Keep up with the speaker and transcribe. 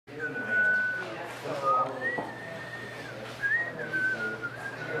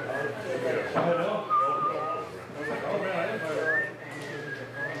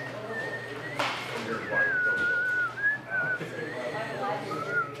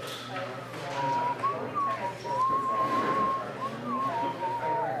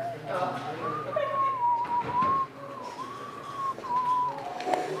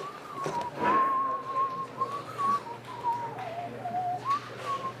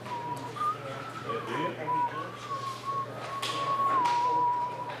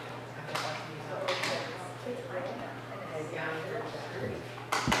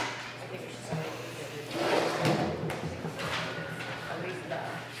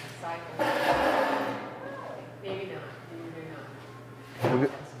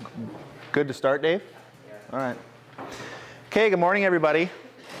Good to start, Dave? All right. Okay, good morning, everybody.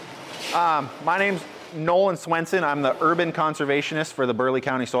 My name's Nolan Swenson. I'm the urban conservationist for the Burleigh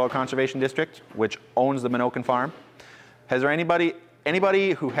County Soil Conservation District, which owns the Minokan Farm. Has there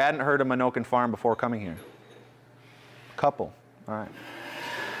anybody who hadn't heard of Minokan Farm before coming here? Couple. All right.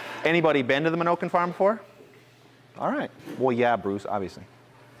 Anybody been to the Minokan Farm before? All right. Well, yeah, Bruce, obviously.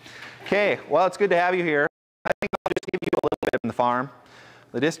 Okay, well, it's good to have you here. I think I'll just give you a little bit on the farm.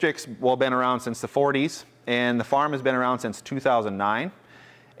 The district's been around since the 40s, and the farm has been around since 2009.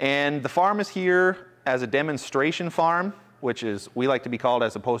 And the farm is here as a demonstration farm, which is, we like to be called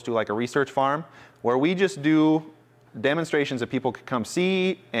as opposed to like a research farm, where we just do demonstrations that people can come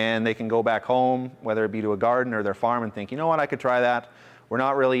see and they can go back home, whether it be to a garden or their farm, and think, you know what, I could try that. We're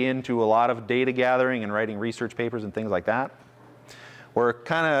not really into a lot of data gathering and writing research papers and things like that. We're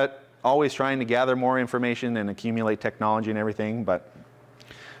kind of always trying to gather more information and accumulate technology and everything, but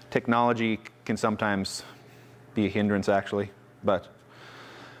technology can sometimes be a hindrance, actually,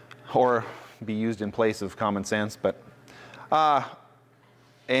 or be used in place of common sense. But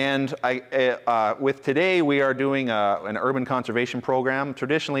with today, we are doing an urban conservation program.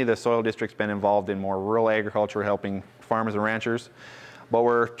 Traditionally, the soil district's been involved in more rural agriculture, helping farmers and ranchers. But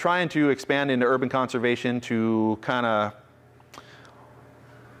we're trying to expand into urban conservation to kind of,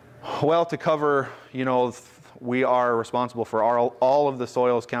 well, to cover, you know, we are responsible for all of the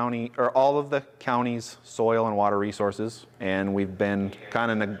all of the county's soil and water resources, and we've been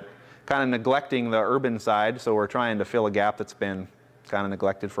kind of neglecting the urban side, so we're trying to fill a gap that's been kind of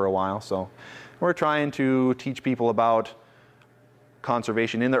neglected for a while. So we're trying to teach people about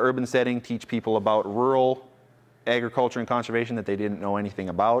conservation in the urban setting, teach people about rural agriculture and conservation that they didn't know anything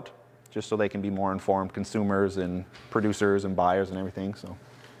about, just so they can be more informed consumers and producers and buyers and everything. So.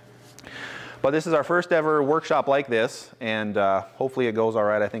 But this is our first ever workshop like this, and hopefully it goes all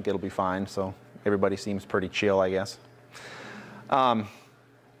right. I think it'll be fine. So everybody seems pretty chill, I guess. I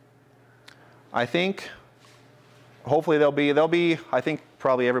think hopefully they'll be. I think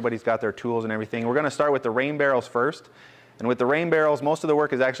probably everybody's got their tools and everything. We're going to start with the rain barrels first, and with the rain barrels, most of the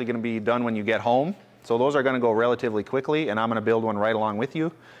work is actually going to be done when you get home. So those are going to go relatively quickly, and I'm going to build one right along with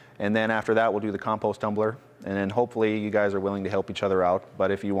you. And then after that, we'll do the compost tumbler. And then hopefully you guys are willing to help each other out. But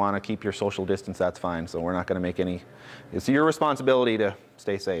if you want to keep your social distance, that's fine. So we're not going to make any, it's your responsibility to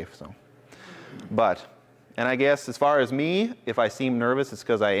stay safe. So, and I guess as far as me, if I seem nervous, it's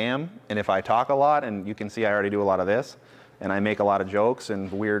because I am. And if I talk a lot, and you can see I already do a lot of this, and I make a lot of jokes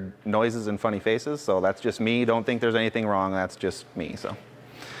and weird noises and funny faces. So that's just me. Don't think there's anything wrong. That's just me. So.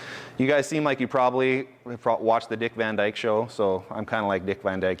 You guys seem like you probably watched the Dick Van Dyke Show, so I'm kind of like Dick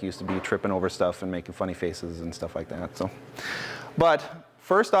Van Dyke used to be, tripping over stuff and making funny faces and stuff like that. So, but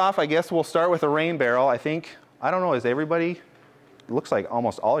first off, I guess we'll start with a rain barrel. I don't know, is everybody, it looks like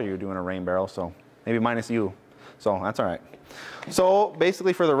almost all of you are doing a rain barrel, so maybe minus you, so that's all right. So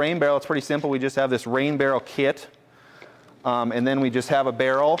basically for the rain barrel, it's pretty simple. We just have this rain barrel kit, and then we just have a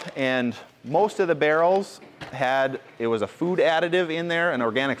barrel, and most of the barrels it was a food additive in there, an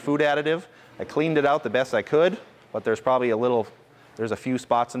organic food additive. I cleaned it out the best I could, but there's probably there's a few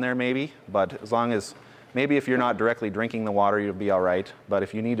spots in there maybe, but as long as, maybe if you're not directly drinking the water, you'll be all right. But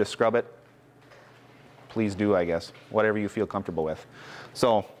if you need to scrub it, please do, I guess, whatever you feel comfortable with.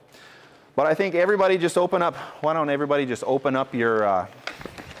 So, but I think everybody just why don't everybody just open up your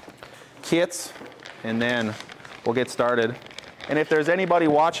kits, and then we'll get started. And if there's anybody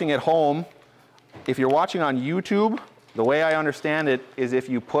watching at home, if you're watching on YouTube, the way I understand it is if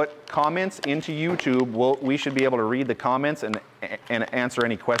you put comments into YouTube, we should be able to read the comments and answer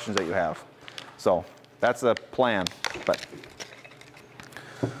any questions that you have. So that's the plan. But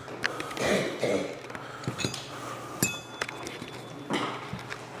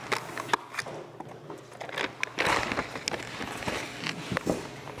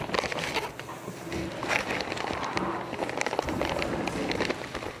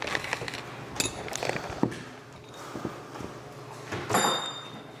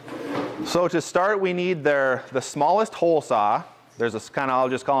so to start, we need the smallest hole saw. There's this kind of, I'll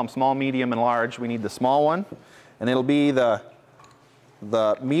just call them small, medium, and large. We need the small one, and it'll be the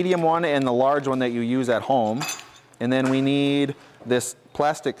medium one and the large one that you use at home. And then we need this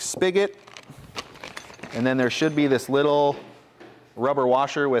plastic spigot, and then there should be this little rubber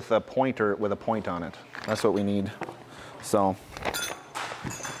washer with a point on it. That's what we need. So.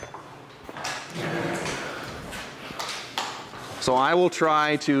 So I will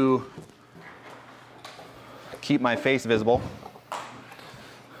try to keep my face visible.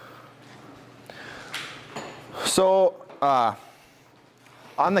 So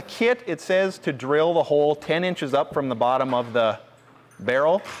on the kit, it says to drill the hole 10 inches up from the bottom of the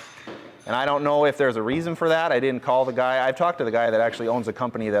barrel. And I don't know if there's a reason for that. I didn't call the guy. I've talked to the guy that actually owns the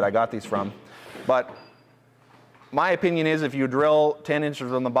company that I got these from. But my opinion is if you drill 10 inches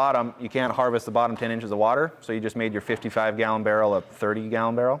from the bottom, you can't harvest the bottom 10 inches of water. So you just made your 55-gallon barrel a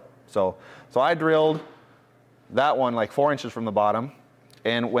 30-gallon barrel. So I drilled that one like 4 inches from the bottom.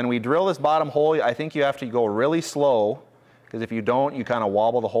 And when we drill this bottom hole, I think you have to go really slow, because if you don't, you kind of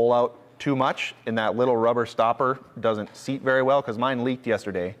wobble the hole out too much, and that little rubber stopper doesn't seat very well, because mine leaked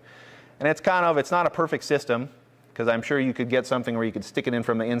yesterday. And it's not a perfect system, because I'm sure you could get something where you could stick it in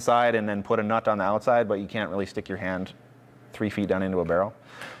from the inside and then put a nut on the outside, but you can't really stick your hand 3 feet down into a barrel.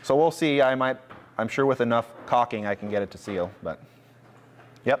 So we'll see. I'm sure with enough caulking I can get it to seal, but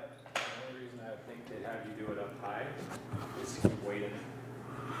yep. The only reason I think they have you do it up high is to keep weight in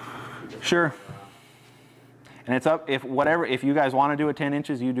it. Sure. And it's up, if you guys want to do it 10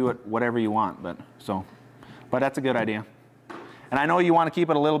 inches, you do it whatever you want, but that's a good idea. And I know you want to keep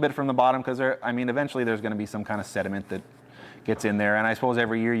it a little bit from the bottom, because eventually there's going to be some kind of sediment that gets in there, and I suppose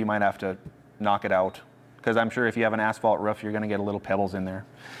every year you might have to knock it out, because I'm sure if you have an asphalt roof, you're going to get a little pebbles in there.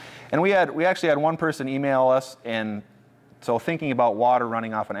 And we actually had one person email us, and so thinking about water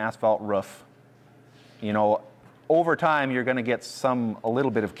running off an asphalt roof, over time you're going to get a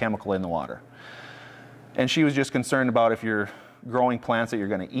little bit of chemical in the water. And she was just concerned about if you're growing plants that you're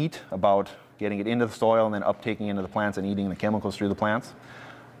going to eat, about getting it into the soil and then uptaking into the plants and eating the chemicals through the plants.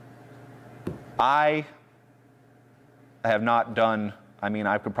 I have not done,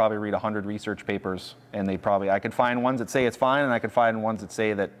 I could probably read 100 research papers, and I could find ones that say it's fine, and I could find ones that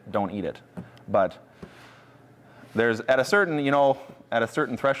say that don't eat it. But there's, at a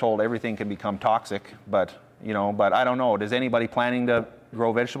certain threshold, everything can become toxic, but I don't know. Is anybody planning to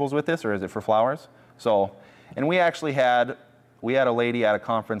grow vegetables with this, or is it for flowers? So, and we actually had a lady at a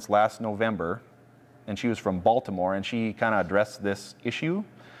conference last November, and she was from Baltimore, and she kind of addressed this issue.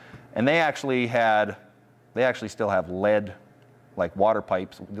 And they actually still have lead, like water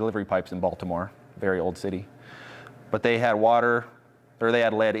pipes, delivery pipes in Baltimore, very old city. But they had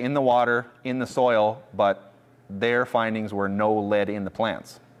lead in the water, in the soil, but their findings were no lead in the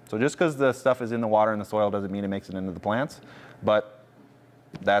plants. So just because the stuff is in the water and the soil doesn't mean it makes it into the plants, but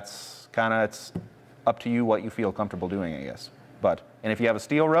it's up to you what you feel comfortable doing, I guess. And if you have a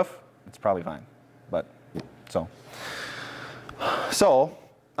steel roof, it's probably fine.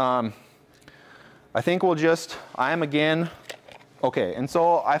 I think and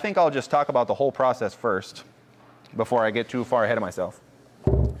so I think I'll just talk about the whole process first before I get too far ahead of myself.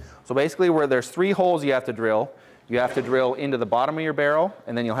 So basically, where there's 3 holes you have to drill. You have to drill into the bottom of your barrel,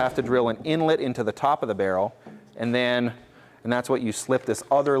 and then you'll have to drill an inlet into the top of the barrel, and that's what you slip this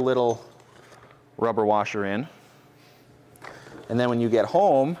other little rubber washer in. And then when you get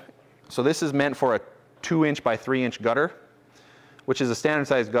home, so this is meant for a 2-inch by 3-inch gutter, which is a standard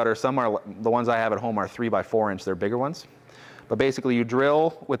size gutter. The ones I have at home are 3 by 4 inch, they're bigger ones. But basically you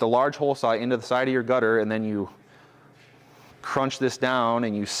drill with a large hole saw into the side of your gutter, and then you crunch this down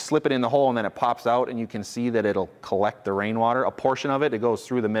and you slip it in the hole, and then it pops out, and you can see that it'll collect the rainwater. A portion of it goes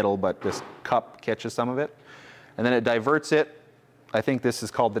through the middle, but this cup catches some of it. And then it diverts it. I think this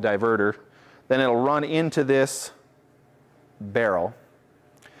is called the diverter. Then it'll run into this barrel.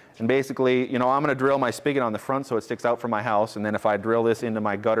 And basically, I'm going to drill my spigot on the front so it sticks out from my house, and then if I drill this into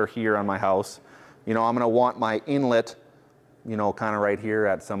my gutter here on my house, I'm going to want my inlet, kind of right here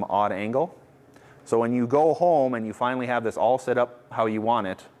at some odd angle. So when you go home and you finally have this all set up how you want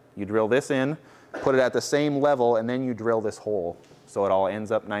it, you drill this in, put it at the same level, and then you drill this hole so it all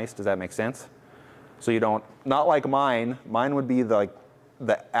ends up nice. Does that make sense? So you don't, not like mine would be the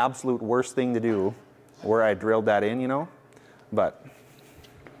absolute worst thing to do, where I drilled that in, But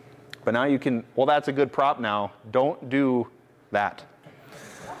now you can, well, that's a good prop now. Don't do that.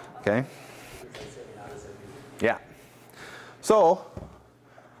 Okay? Yeah. So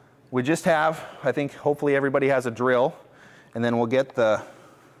we just have, I think hopefully everybody has a drill, and then we'll get the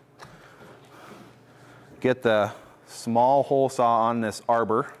small hole saw on this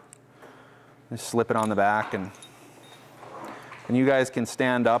arbor. Just slip it on the back, and you guys can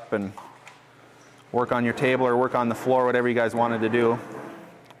stand up and work on your table or work on the floor, whatever you guys wanted to do.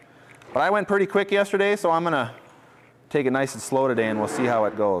 But I went pretty quick yesterday, so I'm going to take it nice and slow today, and we'll see how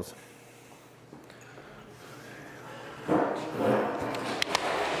it goes.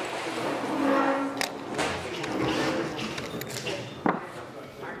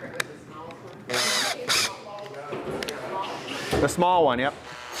 The small one, yep.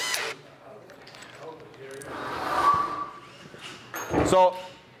 So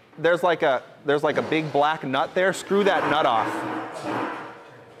there's like a big black nut there. Screw that nut off.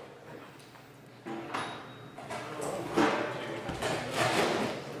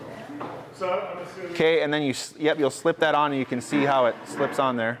 So I'm assuming. Okay, and then you'll slip that on and you can see how it slips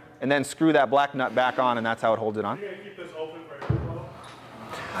on there. And then screw that black nut back on and that's how it holds it on. You're gonna keep this open for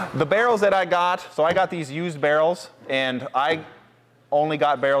airflow? The barrels that I got, so I got these used barrels and I only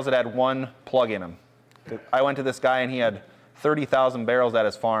got barrels that had one plug in them. I went to this guy and he had 30,000 barrels at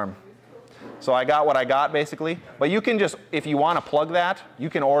his farm. So I got what I got basically. But you can just, if you want to plug that,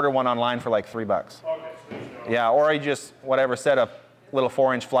 you can order one online for like $3. Okay, so there's no. Yeah, or you just, whatever, set a little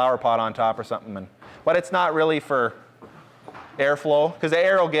 4-inch flower pot on top or something. But it's not really for airflow, because the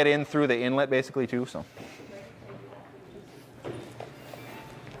air will get in through the inlet basically too. So.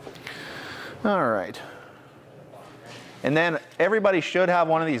 All right. And then everybody should have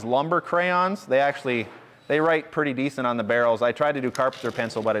one of these lumber crayons. They write pretty decent on the barrels. I tried to do carpenter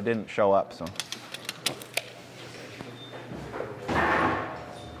pencil, but it didn't show up. So.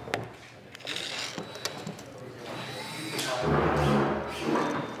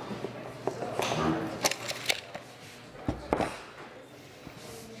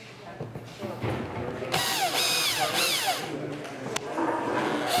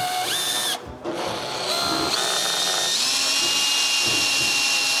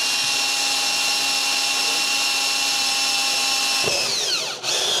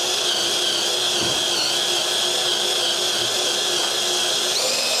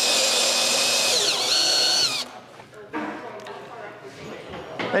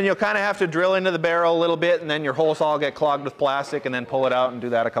 Then you'll kind of have to drill into the barrel a little bit and then your holes all get clogged with plastic and then pull it out and do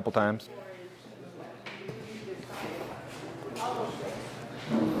that a couple times.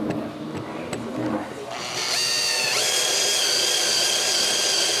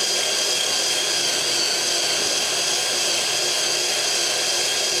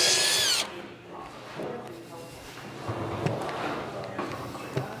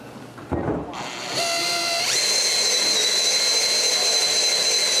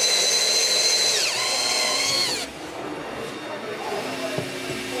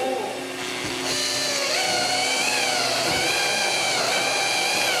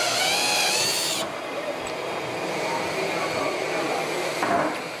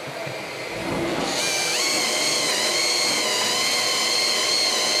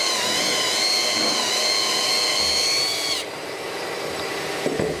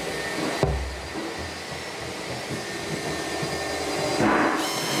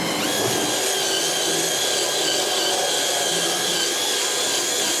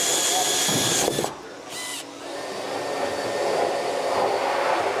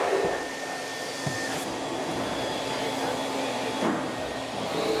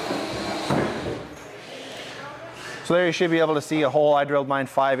 So there you should be able to see a hole. I drilled mine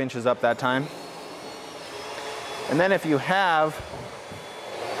 5 inches up that time. And then if you have,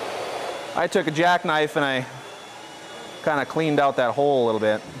 I took a jackknife and I kind of cleaned out that hole a little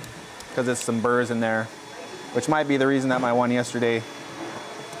bit because there's some burrs in there, which might be the reason that my one yesterday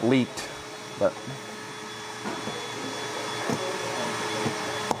leaked. But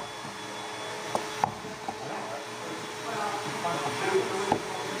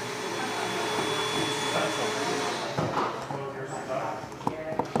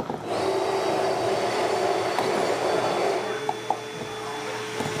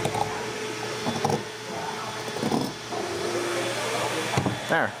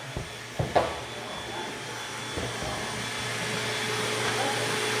there.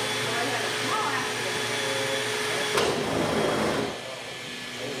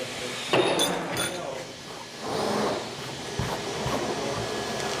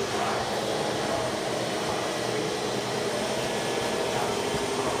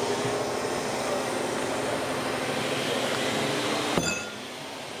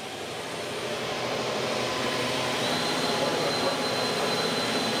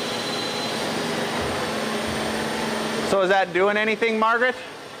 So is that doing anything, Margaret?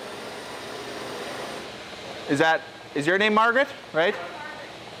 Is your name Margaret, right?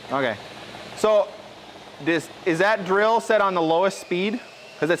 Okay. So is that drill set on the lowest speed?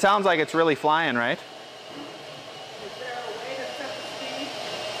 Because it sounds like it's really flying, right? Is there a way to set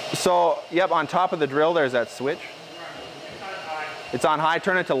the speed? So, yep, on top of the drill there's that switch. It's on high. It's on high,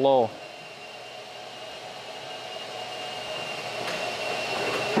 turn it to low.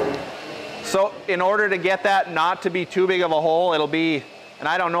 So in order to get that not to be too big of a hole, it'll be, and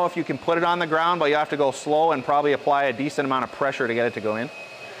I don't know if you can put it on the ground, but you have to go slow and probably apply a decent amount of pressure to get it to go in.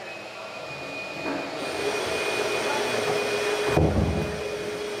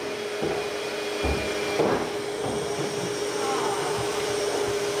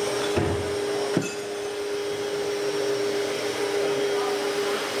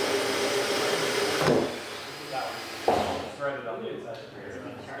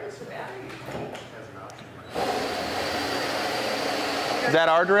 Is that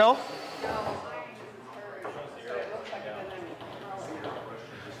our drill?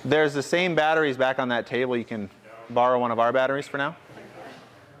 There's the same batteries back on that table. You can borrow one of our batteries for now.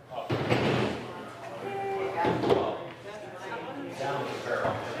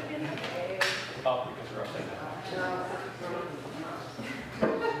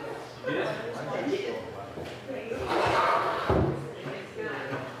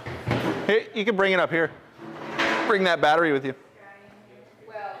 Hey, you can bring it up here. Bring that battery with you.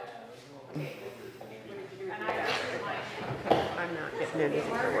 I'm not getting anything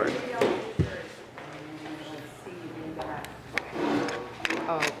to work.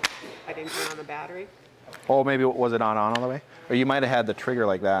 Oh, I didn't turn on the battery? Oh, maybe was it on all the way? Or you might have had the trigger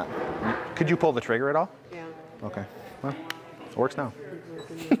like that. Could you pull the trigger at all? Yeah. Okay. Well, it works now.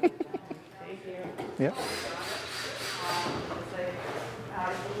 Thank you. Yeah.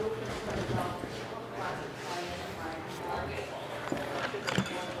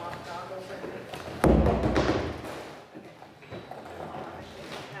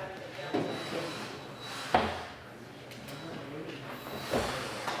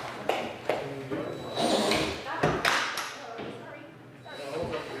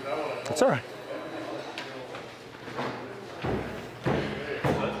 It's all right.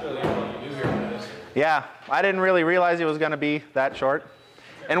 Yeah, I didn't really realize it was going to be that short.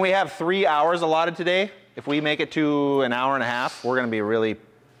 And we have 3 hours allotted today. If we make it to an hour and a half, we're going to be really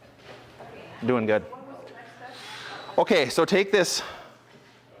doing good. Okay, so take this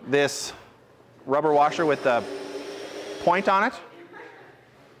rubber washer with the point on it.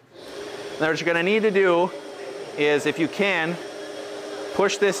 Now what you're going to need to do is, if you can,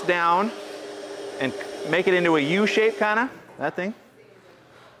 push this down and make it into a U shape, kind of, that thing.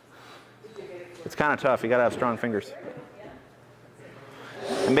 It's kind of tough. You got to have strong fingers.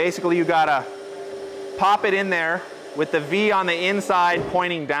 And basically you got to pop it in there with the V on the inside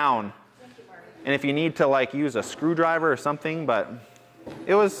pointing down. And if you need to like use a screwdriver or something, but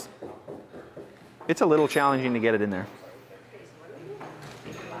it's a little challenging to get it in there.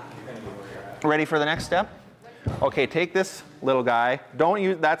 Ready for the next step? Okay, take this little guy. Don't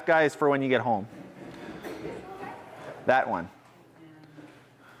use, that guy is for when you get home. That one.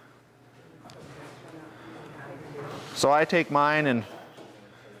 So I take mine and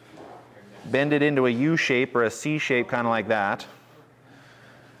bend it into a U shape or a C shape, kind of like that.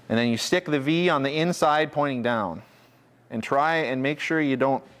 And then you stick the V on the inside pointing down. And try and make sure you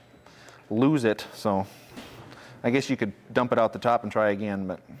don't lose it. So I guess you could dump it out the top and try again,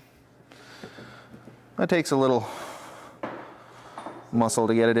 but that takes a little muscle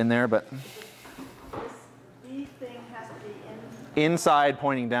to get it in there, but This V thing has to be in. inside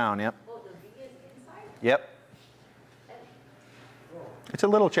pointing down, yep. Oh, the V is inside? Yep. It's a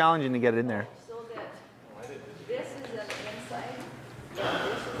little challenging to get it in there. So that this is on the inside,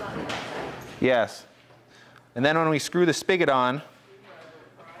 and this is on the outside. Yes. And then when we screw the spigot on,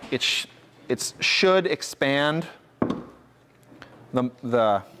 it should expand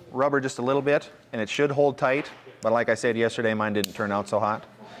the rubber just a little bit, and it should hold tight. But like I said yesterday, mine didn't turn out so hot.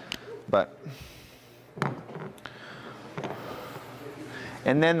 But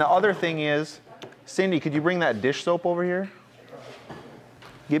and then the other thing is, Cindy, could you bring that dish soap over here?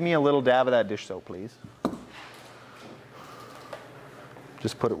 Give me a little dab of that dish soap, please.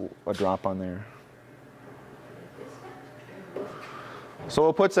 Just put a drop on there. So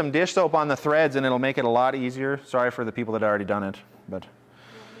we'll put some dish soap on the threads and it'll make it a lot easier. Sorry for the people that have already done it, but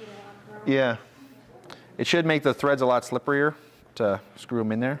yeah. It should make the threads a lot slipperier to screw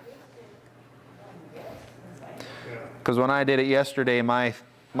them in there. Because when I did it yesterday, my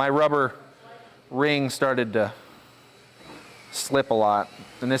rubber ring started to slip a lot.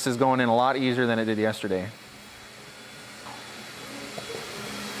 And this is going in a lot easier than it did yesterday.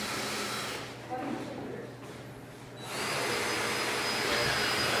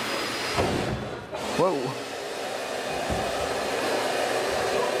 Whoa.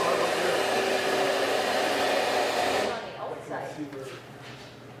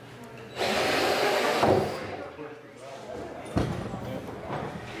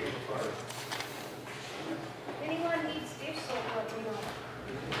 Anyone needs dish soap, let me know.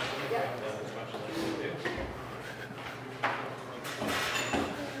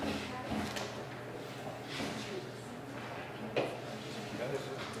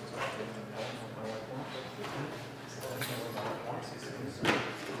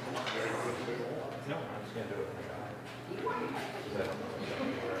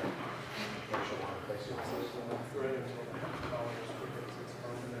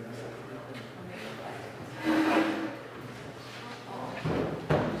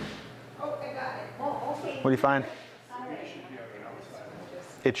 What do you find?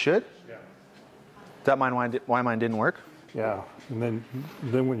 It should? Yeah. Is that why mine didn't work? Yeah, and then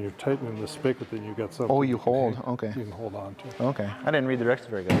when you're tightening the spigot, then you got something. Oh, you hold. Okay. You can hold on to. Okay. I didn't read the directions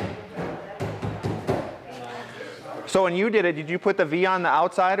very good. So when you did it, did you put the V on the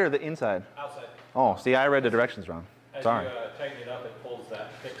outside or the inside? Outside. Oh, see, I read the directions wrong. As Sorry. you tighten it up, it pulls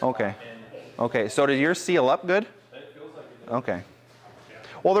that fixed Okay. spot in. Okay. So did yours seal up good? It feels like it. Okay.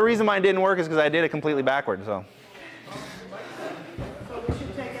 Well, the reason mine didn't work is because I did it completely backwards. So. So we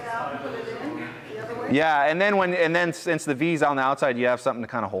should take it out and put it in the other way? Yeah, and then since the V's on the outside, you have something to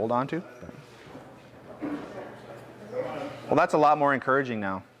kind of hold on to. Well, that's a lot more encouraging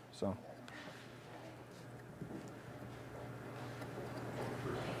now. So.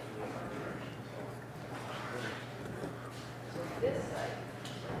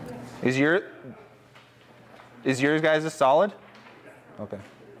 Is yours guys solid? Okay.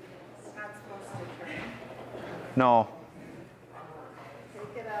 It's not supposed to turn. No.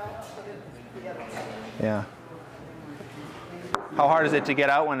 Take it out, put it the other way. Yeah. How hard is it to get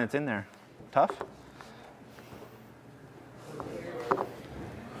out when it's in there? Tough?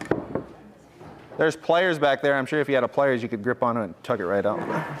 There's pliers back there. I'm sure if you had a pliers, you could grip on it and tug it right out.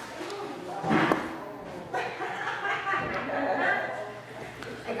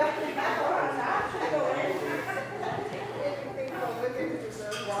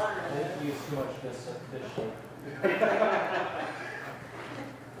 Don't use too much this shape.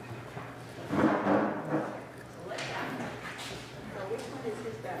 Which one is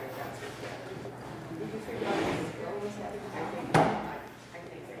his better? That's his better. Did you figure out his skill was having? I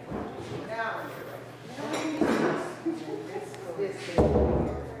think so. Now,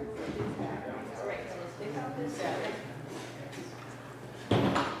 Right, so stick out this side.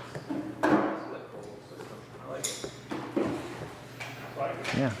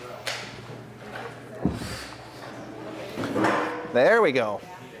 Yeah. There we go.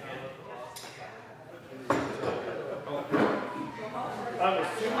 I'm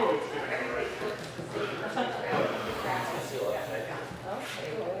assuming it's gonna be right.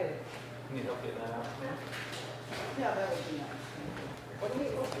 Need help getting that out? yeah, that would be nice.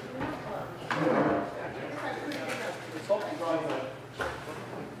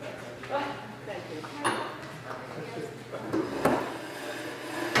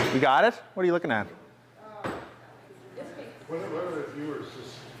 You got it? What are you looking at? One of the viewers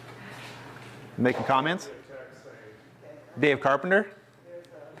just Making comments? text saying, Dave Carpenter?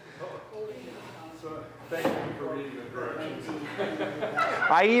 so thank you for reading the directions.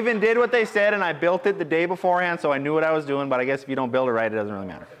 I even did what they said and I built it the day beforehand, so I knew what I was doing, but I guess if you don't build it right, it doesn't really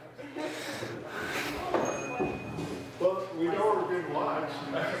matter. Well, we know we're being watched.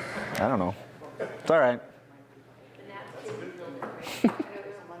 I don't know. It's all right.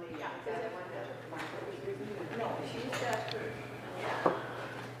 No, she's got.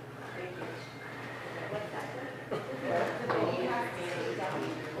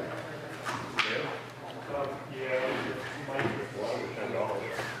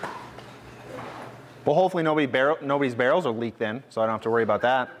 Well, hopefully nobody's barrels will leak then, so I don't have to worry about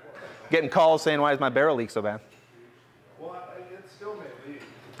that. Getting calls saying, why is my barrel leak so bad? Well, it still may leak.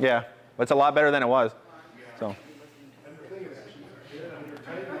 Yeah, but it's a lot better than it was. So, And the thing is, when you're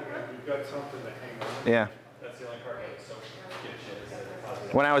tightening it, you've got something to hang on. yeah. That's the only part that's so good shit is that it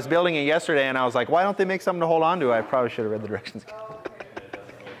causes When I was building it yesterday and I was like, why don't they make something to hold on to? I probably should have read the directions.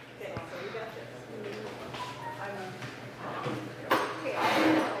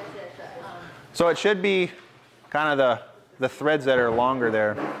 So it should be kind of the threads that are longer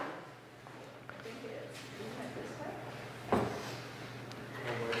there.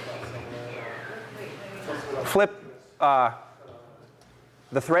 Flip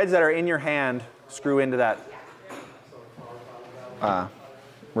the threads that are in your hand, screw into that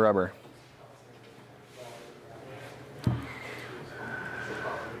rubber.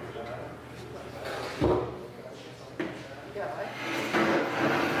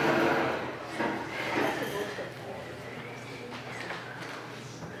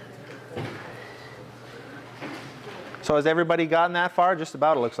 So has everybody gotten that far? Just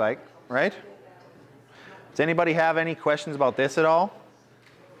about, it looks like, right? Does anybody have any questions about this at all?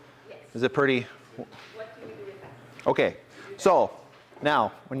 Is it pretty? Okay, so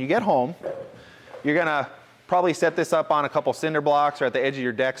now when you get home, you're gonna probably set this up on a couple cinder blocks or at the edge of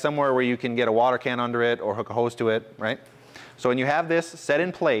your deck somewhere where you can get a water can under it or hook a hose to it, right? So when you have this set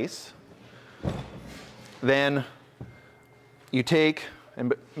in place, then you take,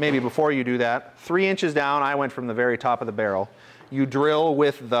 and maybe before you do that, 3 inches down, I went from the very top of the barrel, you drill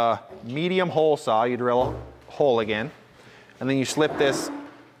with the medium hole saw, you drill a hole again, and then you slip this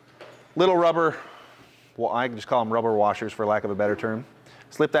little rubber well, I just call them rubber washers for lack of a better term.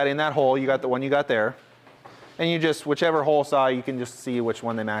 Slip that in that hole, you got the one you got there. And you just, whichever hole saw, you can just see which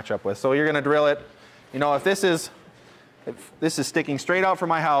one they match up with. So you're gonna drill it. You know, if this is sticking straight out from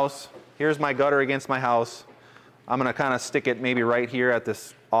my house, here's my gutter against my house, I'm gonna kind of stick it maybe right here at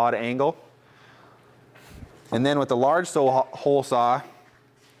this odd angle. And then with the large hole saw,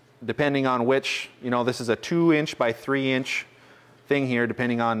 depending on which, you know, this is a 2-inch by 3-inch thing here,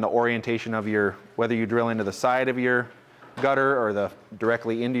 depending on the orientation of your, whether you drill into the side of your gutter or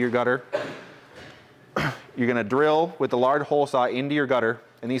directly into your gutter. You're gonna drill with the large hole saw into your gutter.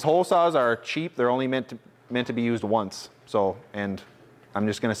 And these hole saws are cheap, they're only meant to be used once. So, and I'm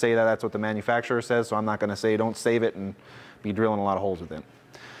just gonna say that that's what the manufacturer says, so I'm not gonna say don't save it and be drilling a lot of holes with it.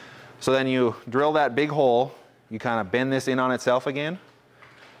 So then you drill that big hole, you kind of bend this in on itself again,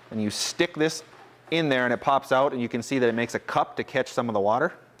 and you stick this in there and it pops out, and you can see that it makes a cup to catch some of the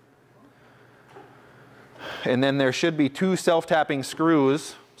water. And then there should be 2 self-tapping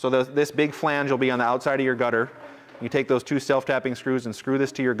screws. So this big flange will be on the outside of your gutter. You take those 2 self-tapping screws and screw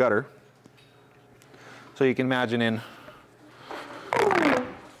this to your gutter. So you can imagine in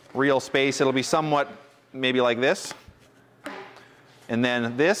real space, it'll be somewhat maybe like this. And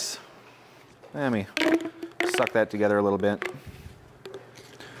then this, let me suck that together a little bit.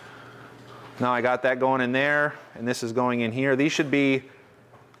 Now I got that going in there, and this is going in here. These should be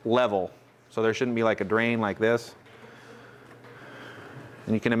level, so there shouldn't be like a drain like this.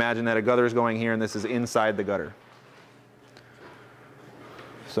 And you can imagine that a gutter is going here, and this is inside the gutter.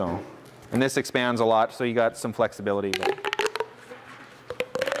 So, and this expands a lot, so you got some flexibility.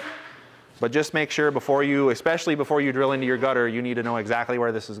 But just make sure before you, especially before you drill into your gutter, you need to know exactly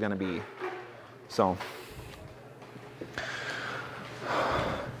where this is going to be. So.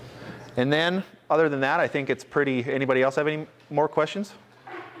 And then, other than that, I think it's pretty, anybody else have any more questions?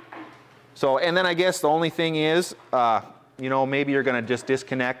 So, and then I guess the only thing is, you know, maybe you're going to just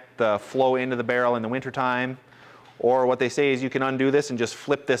disconnect the flow into the barrel in the wintertime. Or what they say is you can undo this and just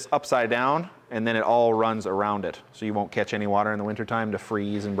flip this upside down, and then it all runs around it. So you won't catch any water in the wintertime to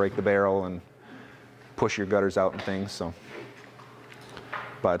freeze and break the barrel and push your gutters out and things. So.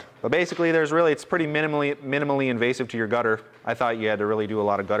 But basically, there's really, it's pretty minimally invasive to your gutter. I thought you had to really do a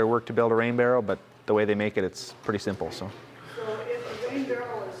lot of gutter work to build a rain barrel, but the way they make it, it's pretty simple. So if the rain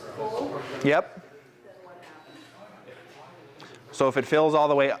barrel is full, yep. then what happens? So if it fills all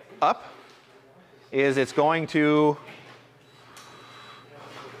the way up, it's going to,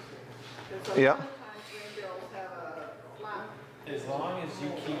 yeah. Sometimes rain barrels have a flap. As long as you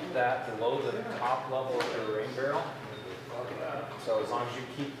keep that below the top level of your rain barrel, so as long as you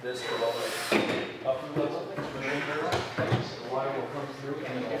keep this below the upper level of the rain barrel, the water will come through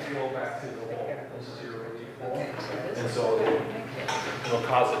and it will flow back to the hole. This is your relief hole. And so it'll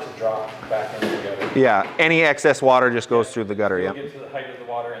cause it to drop back into the gutter. Yeah, any excess water just goes through the gutter, You'll yeah. get to the height of the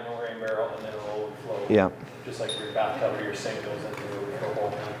water in the rain barrel and then it'll overflow. Yeah. Just like your bathtub or your sink goes into the overflow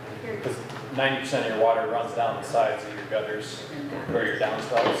hole. Because 90% of your water runs down the sides of your gutters or your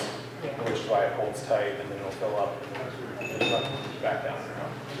downspouts, which is why it holds tight and then it'll fill up and run back down.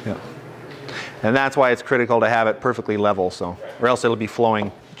 Yeah. And that's why it's critical to have it perfectly level, so, or else it'll be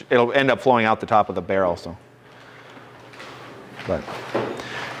flowing, it'll end up flowing out the top of the barrel, so. But,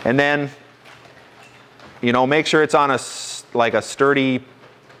 and then, you know, make sure it's on like a sturdy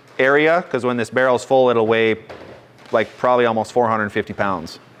area, because when this barrel's full, it'll weigh like probably almost 450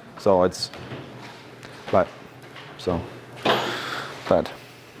 pounds. So it's, but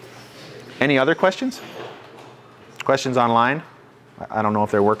any other questions? Questions online? I don't know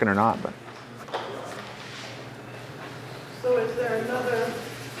if they're working or not, but. So is there another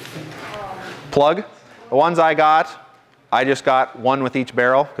Plug? The ones I got, I just got one with each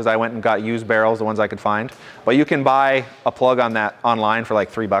barrel because I went and got used barrels, the ones I could find. But you can buy a plug on that online for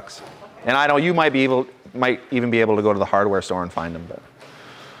like $3. And I know you might even be able to go to the hardware store and find them.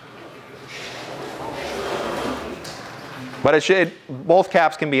 But it should, both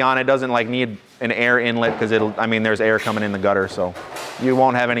caps can be on. It doesn't like need an air inlet because it'll, I mean, there's air coming in the gutter, so you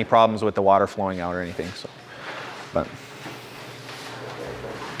won't have any problems with the water flowing out or anything. So, but.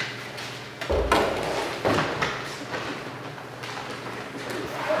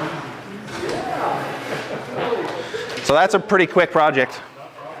 So that's a pretty quick project.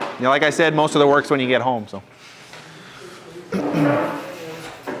 You know, like I said, most of the work's when you get home. So. So you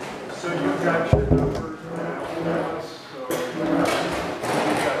got your numbers now, so you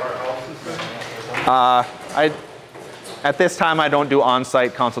got our houses then? At this time, I don't do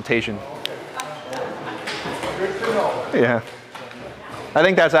on-site consultation. Good to know. Yeah. I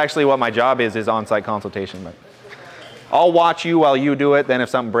think that's actually what my job is on-site consultation. But. I'll watch you while you do it. Then if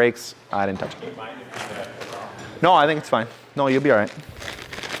something breaks, I didn't touch it. No, I think it's fine. No, you'll be all right.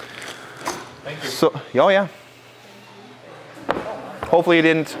 Thank you. So, oh yeah. Hopefully you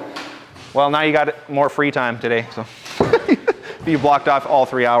didn't. Well, now you got more free time today. So you blocked off all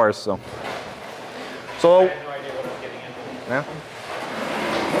 3 hours. So. I had no idea what I was getting into.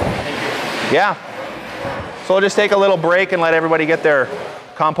 Yeah. Yeah. So we'll just take a little break and let everybody get their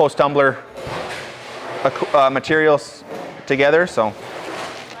compost tumbler materials together. So.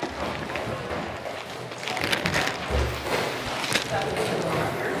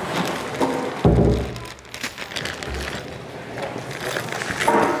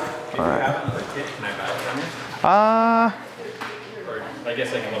 Or I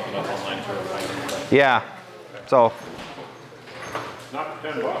guess I can look them up online to remind them. Yeah. So. Not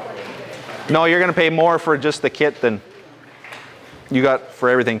 $10. No, you're going to pay more for just the kit than you got for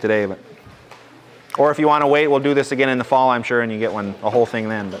everything today. But, or if you want to wait, we'll do this again in the fall, I'm sure, and you get a whole thing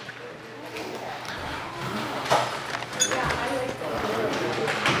then. But.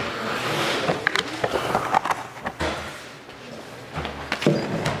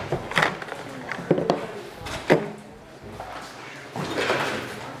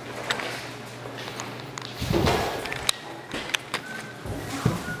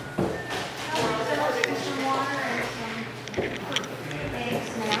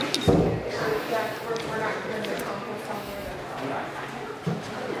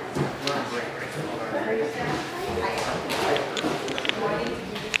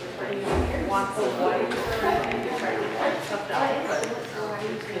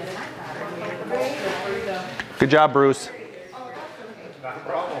 Good job, Bruce. Not a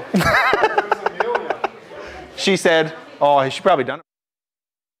problem. She said, oh, she probably done it.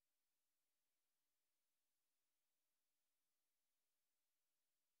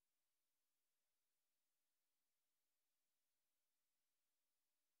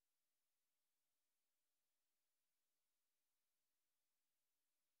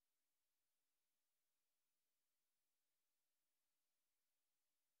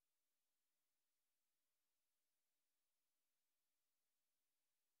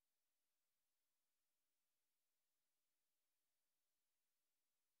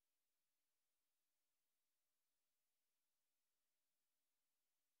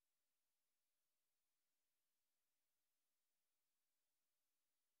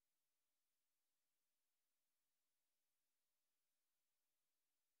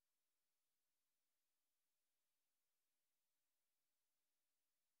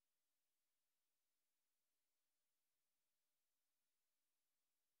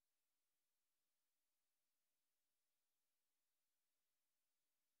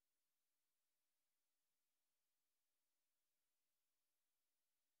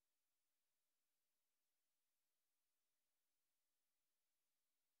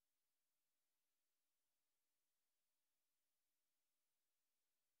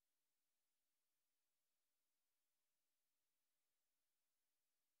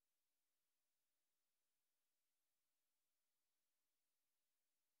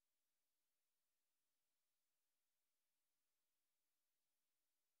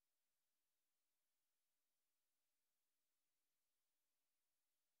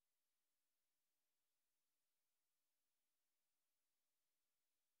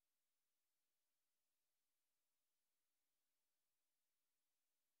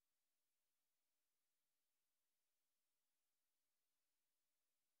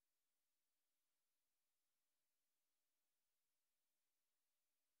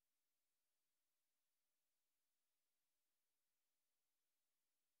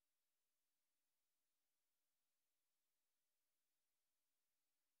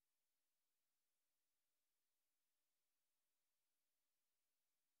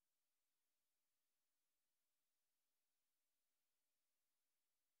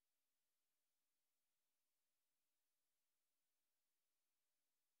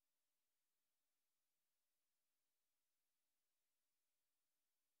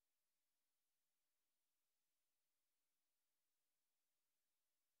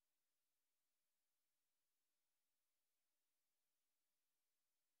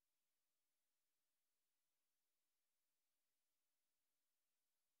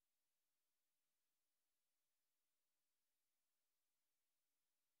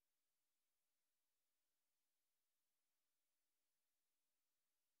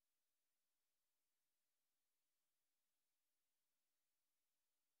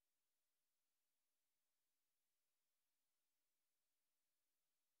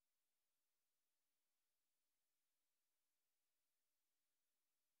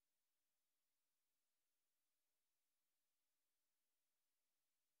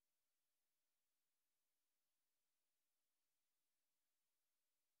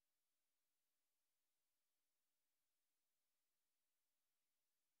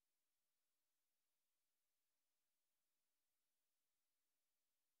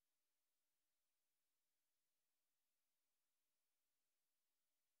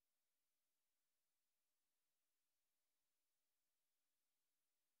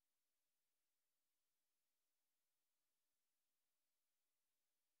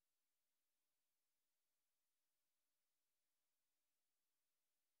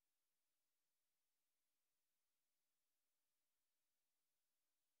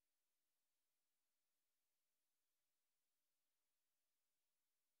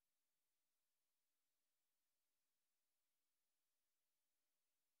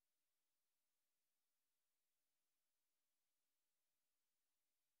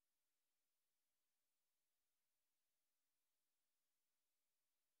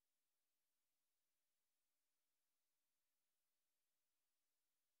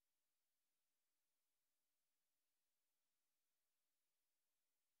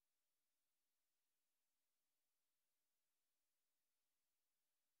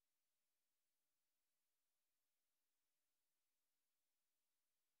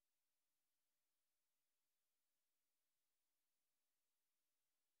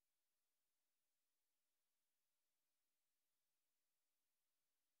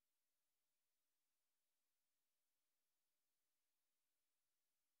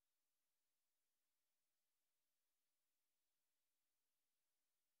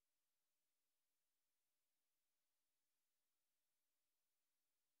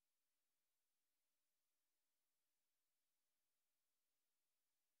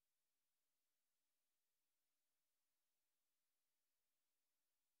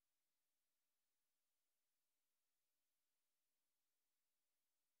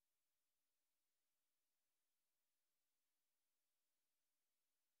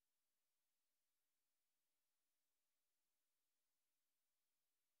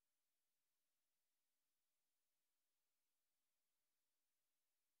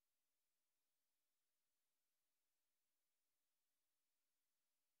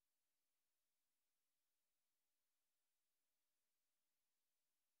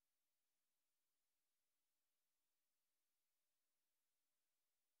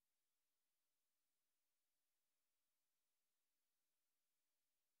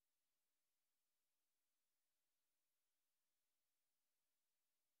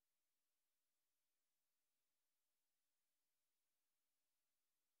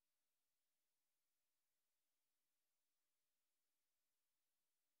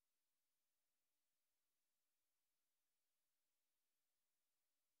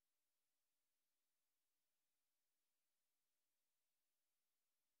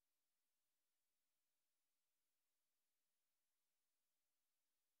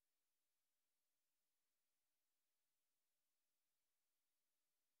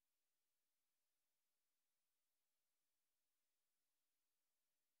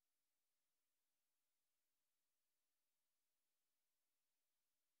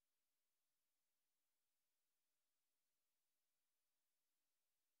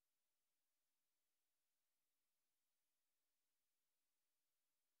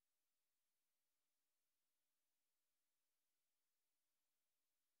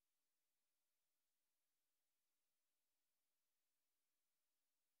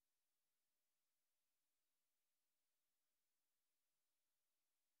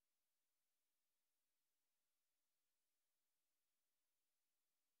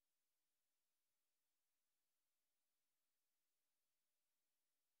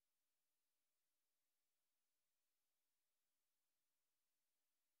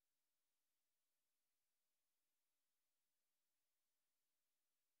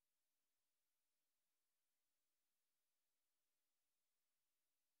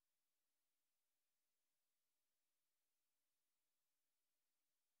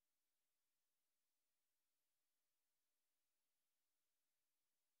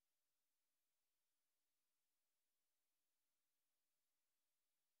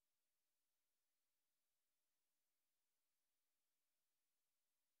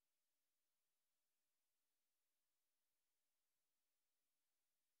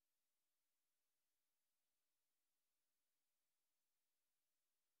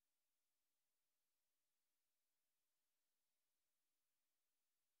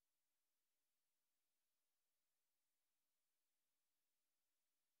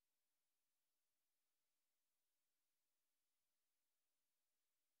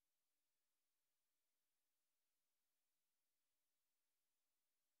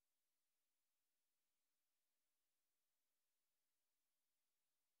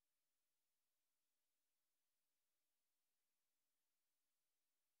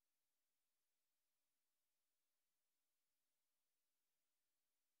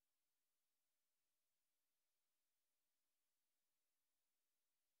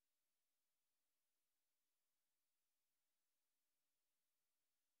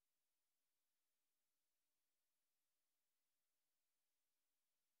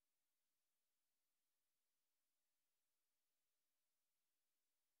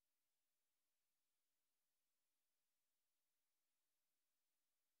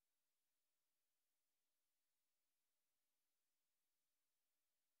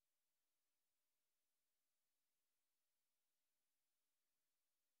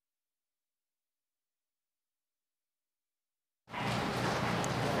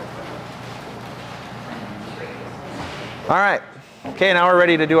 All right. Okay, now we're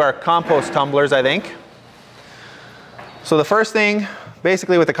ready to do our compost tumblers, I think. So the first thing,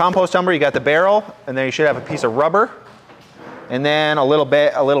 basically with the compost tumbler, you got the barrel, and then you should have a piece of rubber, and then a little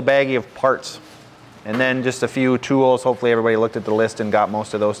baggie of parts, and then just a few tools. Hopefully everybody looked at the list and got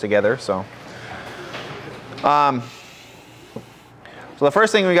most of those together. So the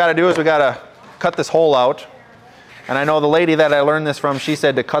first thing we got to do is we got to cut this hole out. And I know the lady that I learned this from, she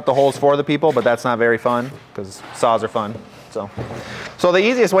said to cut the holes for the people, but that's not very fun because saws are fun. So the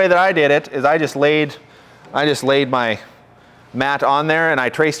easiest way that I did it is I just laid my mat on there and I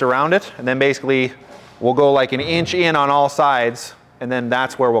traced around it, and then basically we'll go like an inch in on all sides, and then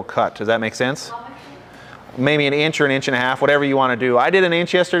that's where we'll cut. Does that make sense? Maybe an inch or an inch and a half, whatever you want to do. I did an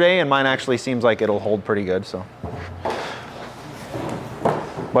inch yesterday, and mine actually seems like it'll hold pretty good. So,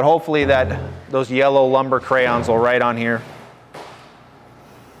 but hopefully those yellow lumber crayons will write on here.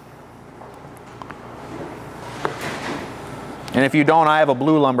 And if you don't, I have a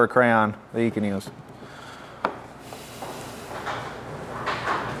blue lumber crayon that you can use.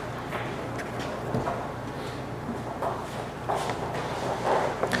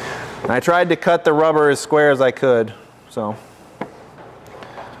 I tried to cut the rubber as square as I could, so.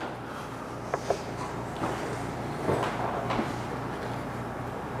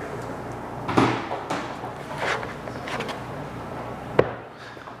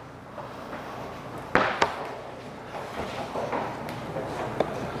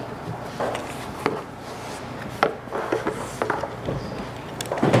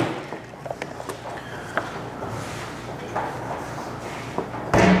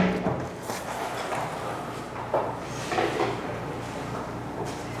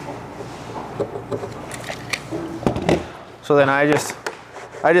 So then I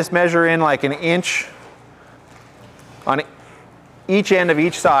just measure in like an inch on each end of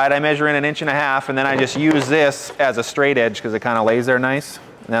each side. I measure in an inch and a half, and then I just use this as a straight edge because it kind of lays there nice.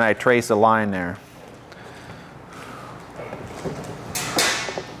 And then I trace a line there.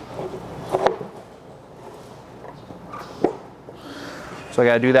 So I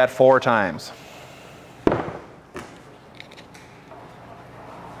got to do that 4 times.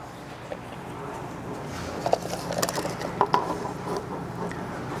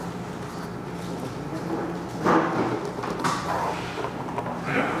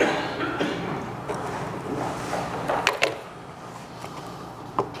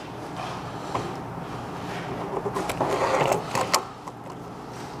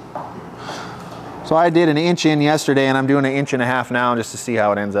 So I did an inch in yesterday, and I'm doing an inch and a half now just to see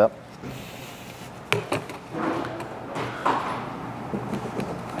how it ends up.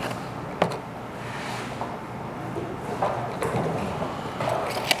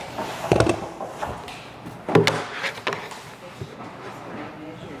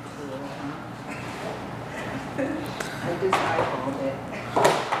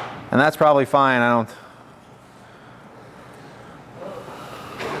 And that's probably fine. I don't.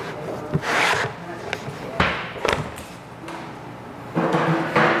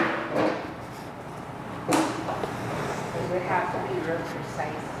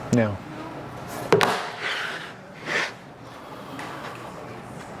 No.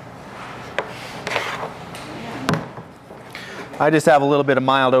 I just have a little bit of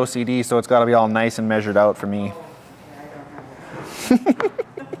mild OCD, so it's got to be all nice and measured out for me.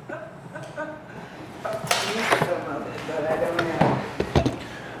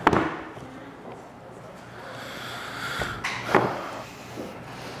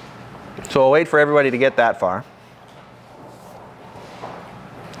 So I'll wait for everybody to get that far.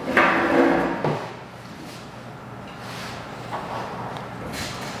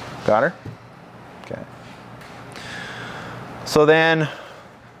 Got her? Okay. So then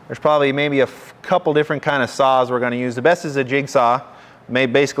there's probably maybe a couple different kind of saws we're going to use. The best is a jigsaw.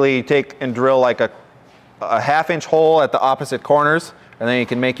 Basically take and drill like a 1/2 inch hole at the opposite corners, and then you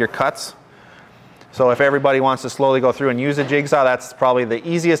can make your cuts. So if everybody wants to slowly go through and use a jigsaw, that's probably the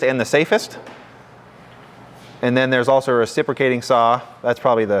easiest and the safest. And then there's also a reciprocating saw. That's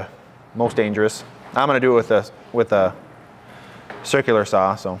probably the most dangerous. I'm going to do it with a circular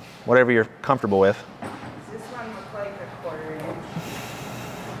saw, so whatever you're comfortable with. Does this one look like a 1/4 inch?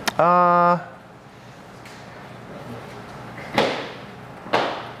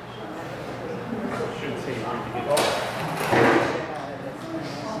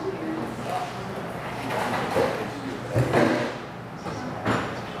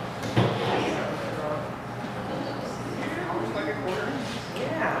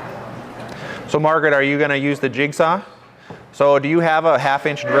 So Margaret, are you going to use the jigsaw? So do you have a 1/2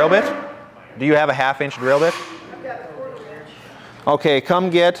 inch drill bit? Do you have a 1/2 inch drill bit? Okay, come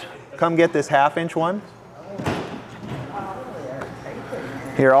get this 1/2 inch one.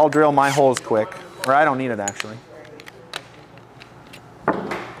 Here, I'll drill my holes quick. Or I don't need it actually. Or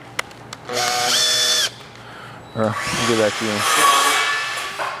I'll give that to you.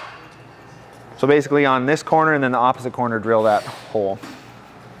 So basically on this corner and then the opposite corner, drill that hole.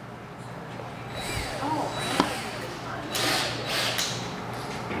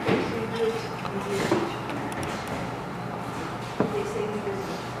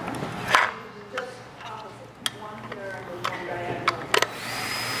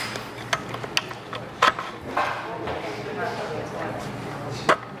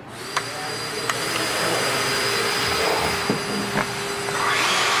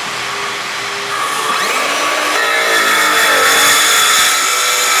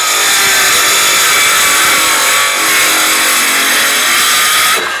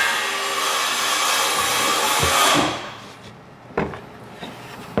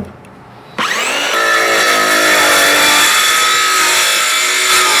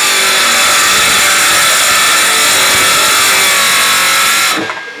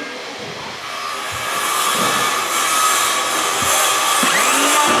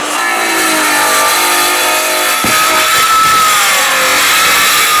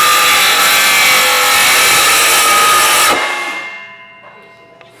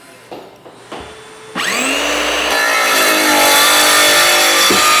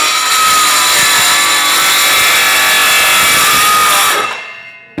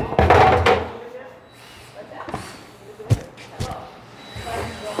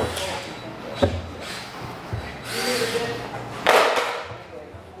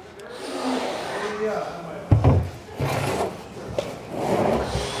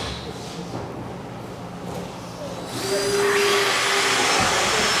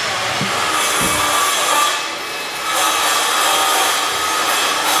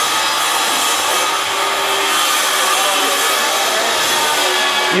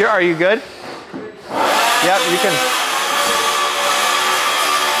 Are you good? Yep, you can.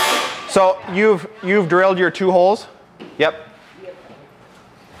 So you've drilled your 2 holes? Yep.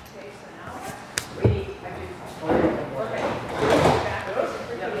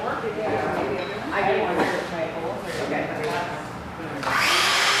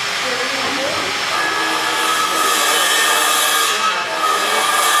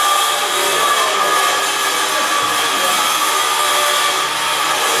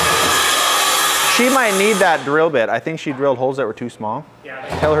 She might need that drill bit. I think she drilled holes that were too small. Yeah.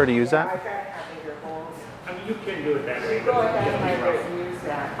 Tell her to use that. I mean, you can do it that way. Go ahead and use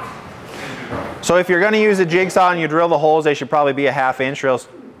that. So if you're going to use a jigsaw and you drill the holes, they should probably be a 1/2 inch, or else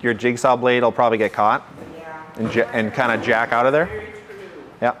your jigsaw blade will probably get caught and kind of jack out of there.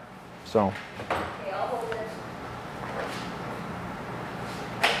 Yeah. So.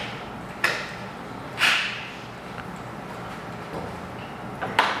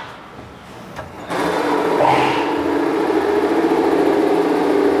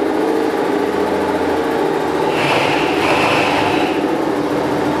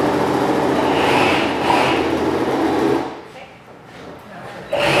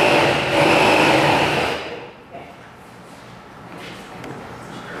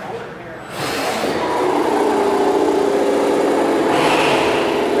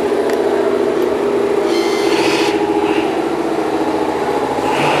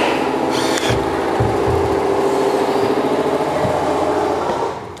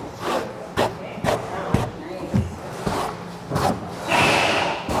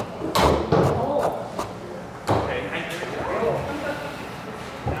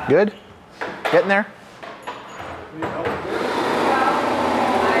 Good? Getting there?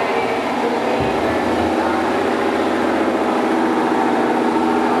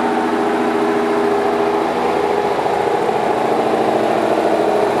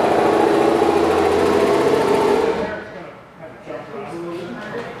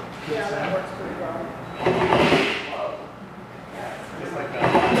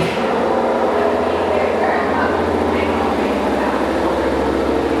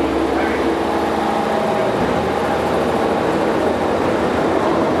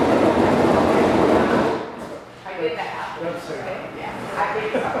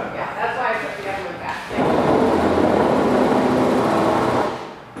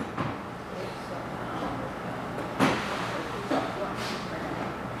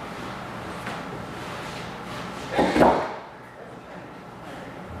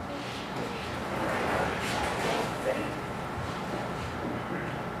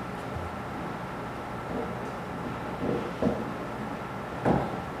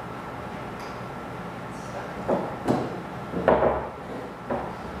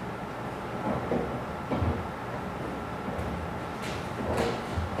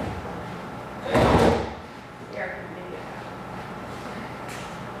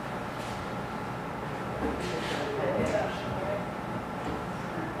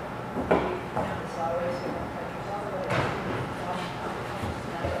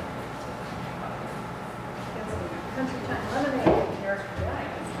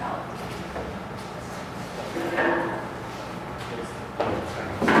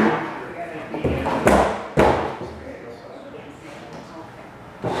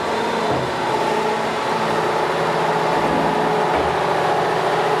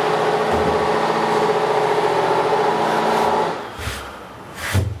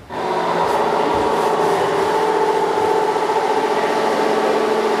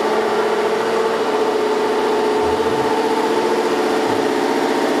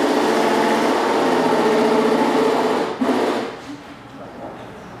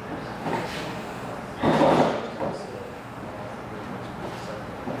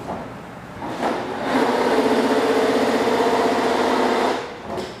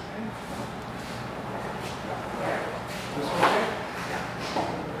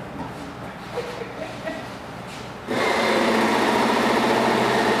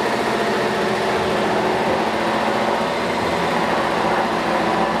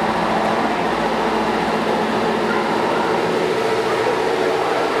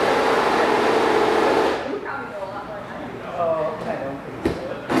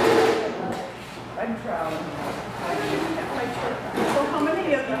 So how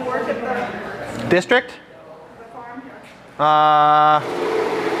many of you work at the District? farm here?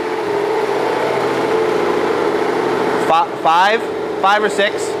 Five or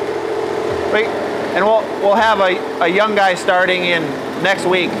six. Wait, and we'll have a young guy starting in next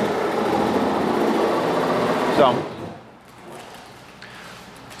week.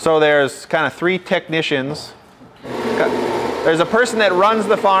 So there's kind of 3 technicians. There's a person that runs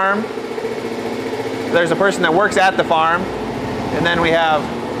the farm. There's a person that works at the farm, and then we have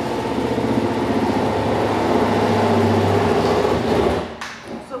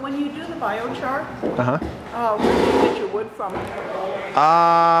So when you do the biochar, where do you get your wood from?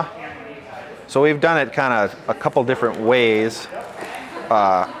 so we've done it kind of a couple different ways.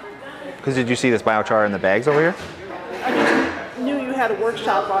 Because did you see this biochar in the bags over here? I just knew you had a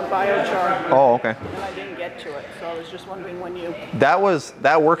workshop on biochar. Oh, okay. And I didn't get to it, so I was just wondering when you... That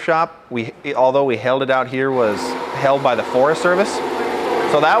workshop, although we held it out here, was held by the Forest Service.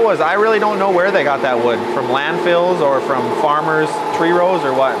 So I really don't know where they got that wood, from landfills or from farmers' tree rows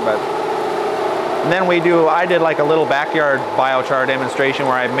or what, but. And then I did like a little backyard biochar demonstration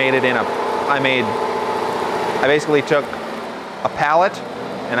where I made it I basically took a pallet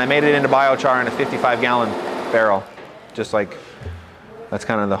and I made it into biochar in a 55-gallon barrel. Just like, that's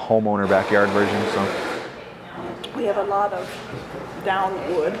kind of the homeowner backyard version, so. We have a lot of down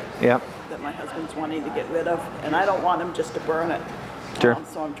wood Yep. that my husband's wanting to get rid of, and I don't want him just to burn it. Sure.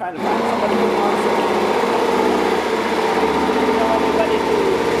 So I'm trying to find somebody who wants it. You know anybody who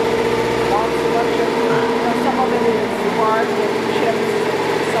wants a bunch of, some of it is bark and chips,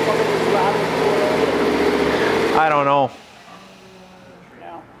 some of it is rotted wood. I don't know.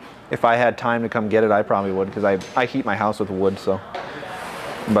 No. If I had time to come get it, I probably would, because I heat my house with wood, so.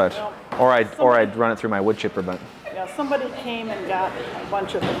 But, or I'd run it through my wood chipper, but. Yeah, somebody came and got a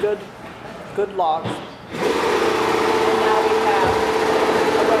bunch of good logs. And now we have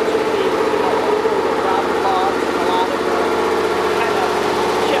a bunch of the rotted logs and a lot of the kind of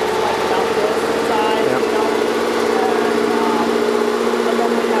chips like about this size, Yep. you know. And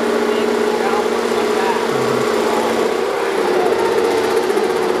then we have the big round ones like that.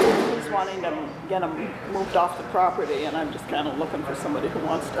 He's wanting to get them moved off the property, and I'm just kind of looking for somebody who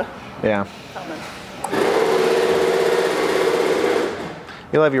wants to Yeah. come and...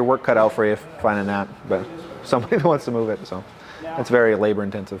 You'll have your work cut out for you finding that, but somebody that wants to move it, so. Yeah. It's very labor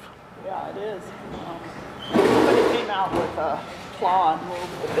intensive. Yeah, it is. Somebody came out with a claw and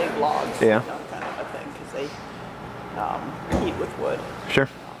moved the big logs, Yeah. you know, kind of a thing, because they heat with wood. Sure. You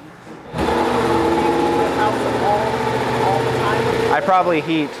keep your house all the time?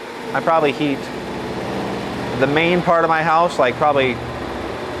 I probably heat the main part of my house, like probably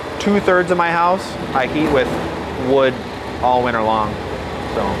 2/3 of my house, I heat with wood all winter long.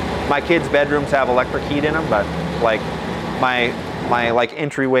 So my kids' bedrooms have electric heat in them, but like my like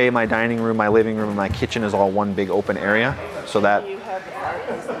entryway, my dining room, my living room, and my kitchen is all one big open area. So that Do you have the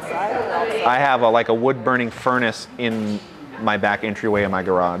fireplace inside or outside? I have like a wood burning furnace in my back entryway in my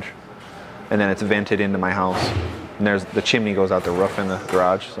garage, and then it's vented into my house. And there's the chimney goes out the roof in the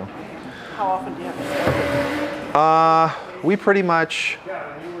garage. So How often do you have to start it? we pretty much,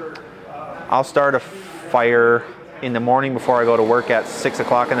 I'll start a fire in the morning before I go to work at 6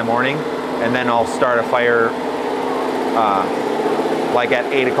 o'clock in the morning, and then I'll start a fire like at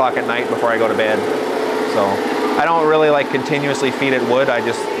 8 o'clock at night before I go to bed. So I don't really like continuously feed it wood. I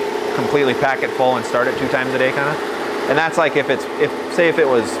just completely pack it full and start it 2 times a day kind of. And that's like if say if it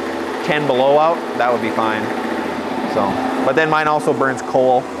was 10 below out, that would be fine. So, but then mine also burns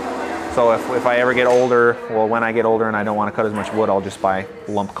coal. So if I ever get older, well, when I get older and I don't want to cut as much wood, I'll just buy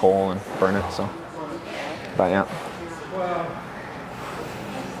lump coal and burn it. So, but yeah.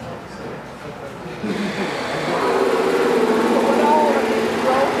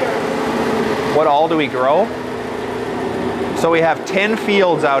 What all do we grow? So we have 10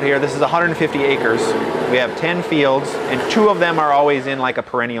 fields out here. This is 150 acres. We have 10 fields, and 2 of them are always in like a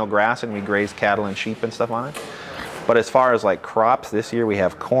perennial grass, and we graze cattle and sheep and stuff on it. But as far as like crops, this year we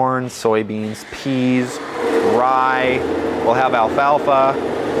have corn, soybeans, peas, rye. We'll have alfalfa.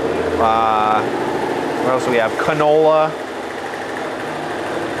 What else do we have? Canola.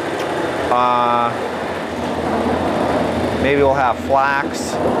 Maybe we'll have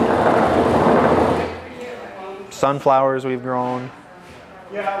flax. Sunflowers we've grown.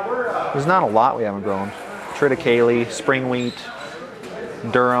 There's not a lot we haven't grown. Triticale, spring wheat,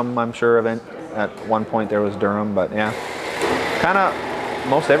 durum, I'm sure at one point there was durum, but yeah. Kind of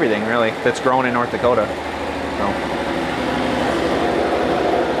most everything really that's grown in North Dakota. So.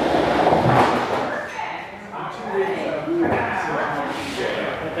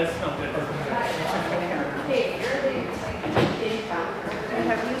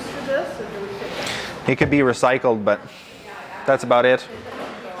 It could be recycled, but that's about it.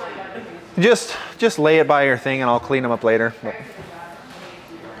 Just lay it by your thing and I'll clean them up later. But.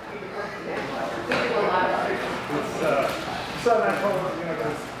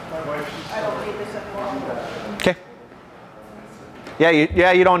 Okay.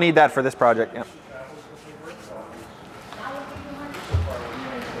 Yeah, you don't need that for this project. Yeah.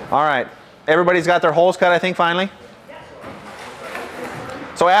 All right. Everybody's got their holes cut, I think, finally.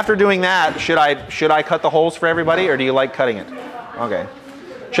 So after doing that, should I cut the holes for everybody, or do you like cutting it? Okay.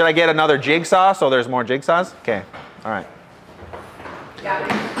 Should I get another jigsaw so there's more jigsaws? Okay. All right. Yeah,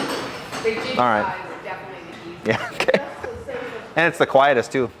 the jigsaw All right. is definitely the easiest. Yeah. Okay. And it's the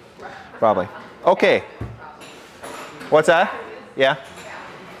quietest too, probably. Okay. What's that? Yeah.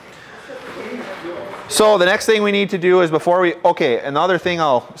 So the next thing we need to do is another thing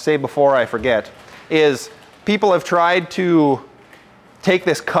I'll say before I forget is people have tried to take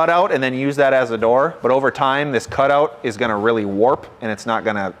this cutout and then use that as a door, but over time this cutout is going to really warp and it's not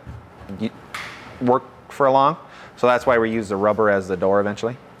going to work for long. So that's why we use the rubber as the door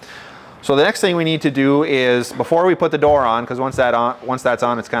eventually. So the next thing we need to do is, before we put the door on, because once that's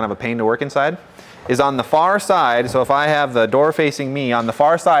on, it's kind of a pain to work inside, is on the far side. So if I have the door facing me, on the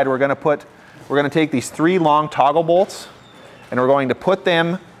far side we're going to take these 3 long toggle bolts and we're going to put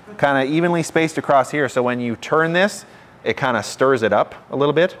them kind of evenly spaced across here. So when you turn this, it kind of stirs it up a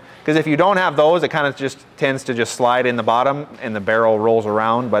little bit. Because if you don't have those, it kind of just tends to just slide in the bottom and the barrel rolls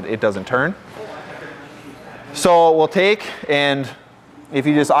around, but it doesn't turn. So we'll take, and if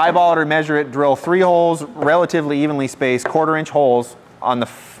you just eyeball it or measure it, drill 3 holes, relatively evenly spaced, 1/4-inch holes on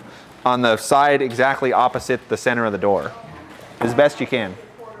the side exactly opposite the center of the door, as best you can.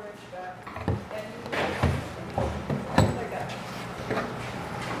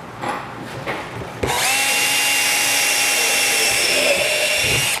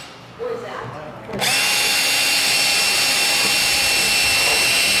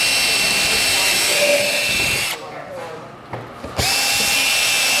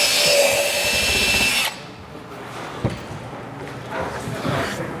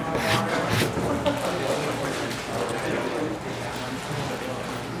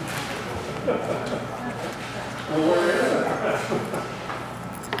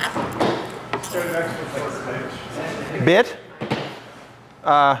 Bit?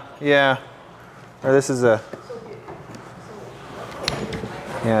 Yeah. Or this is a...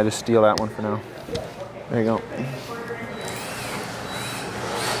 Yeah, just steal that one for now. There you go.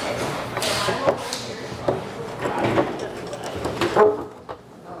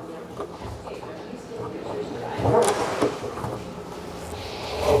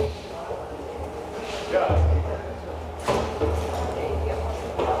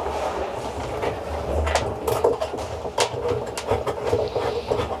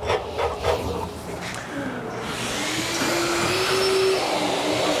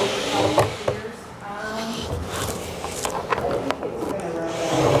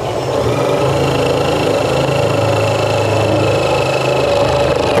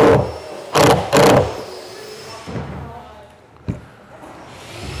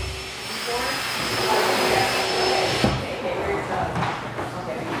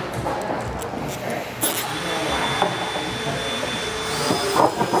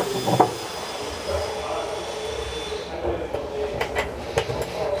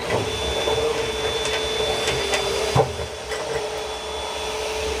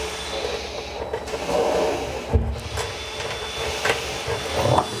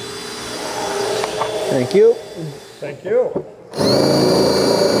 Thank you. Thank you.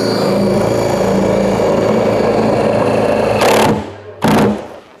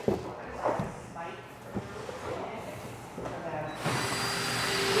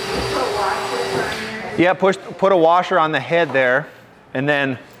 Yeah, put a washer on the head there, and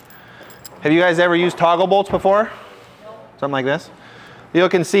then, have you guys ever used toggle bolts before? Something like this? You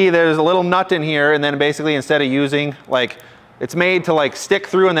can see there's a little nut in here, and then basically instead of using, like, it's made to like stick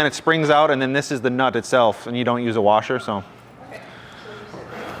through and then it springs out, and then this is the nut itself, and you don't use a washer, so.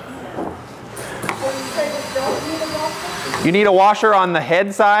 You need a washer on the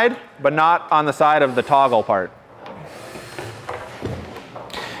head side, but not on the side of the toggle part.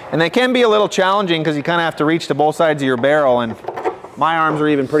 And they can be a little challenging because you kind of have to reach to both sides of your barrel, and my arms are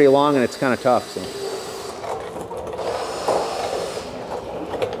even pretty long and it's kind of tough. So.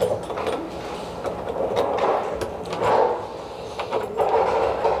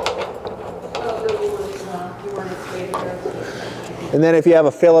 And then if you have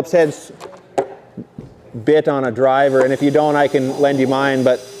a Phillips head bit on a driver, and if you don't, I can lend you mine,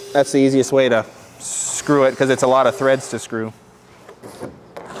 but that's the easiest way to screw it because it's a lot of threads to screw.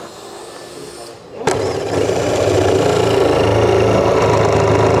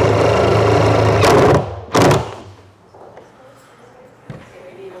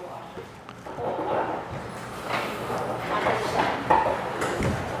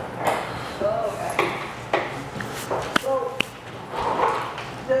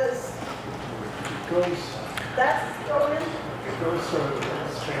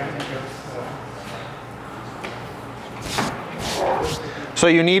 So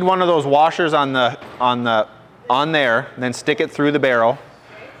you need one of those washers on there, and then stick it through the barrel,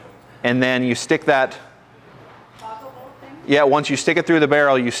 and then you stick that. Yeah, once you stick it through the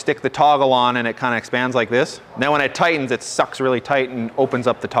barrel, you stick the toggle on, and it kind of expands like this. And then when it tightens, it sucks really tight and opens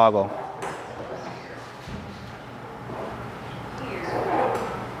up the toggle.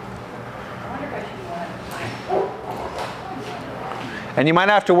 And you might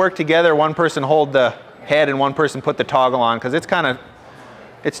have to work together. One person hold the head and one person put the toggle on, because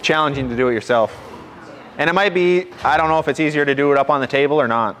it's challenging to do it yourself. And it might be, I don't know if it's easier to do it up on the table or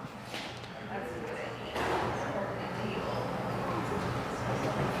not.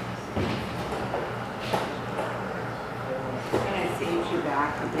 And it saves you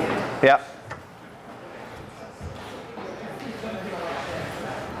back a bit. Yeah.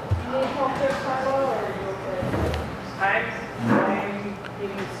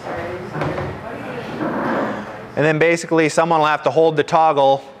 And then basically someone will have to hold the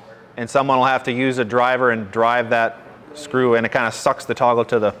toggle and someone will have to use a driver and drive that screw, and it kind of sucks the toggle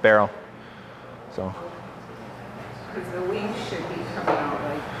to the barrel. So. Because the wings should be coming out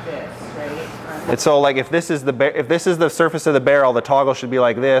like this, right? It's so like if this is the surface of the barrel, the toggle should be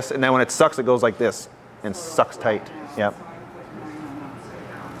like this, and then when it sucks, it goes like this and sucks tight. Yep.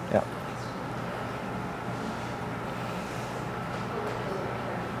 Yep.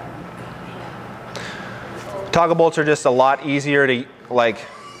 Toggle bolts are just a lot easier to,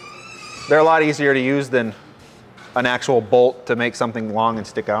 they're a lot easier to use than an actual bolt to make something long and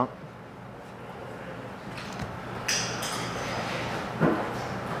stick out.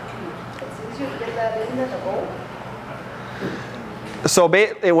 So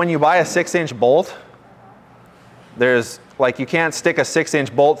when you buy a 6-inch bolt, there's you can't stick a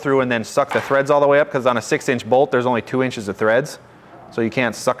 6-inch bolt through and then suck the threads all the way up, because on a 6-inch bolt there's only 2 inches of threads. So you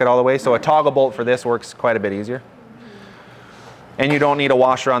can't suck it all the way. So a toggle bolt for this works quite a bit easier. And you don't need a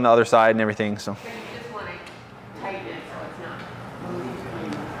washer on the other side and everything. So. You just want to tighten it so it's not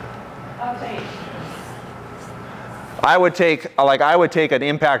moving. Okay. I would take an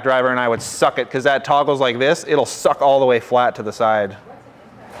impact driver and I would suck it, because that toggle's like this. It'll suck all the way flat to the side.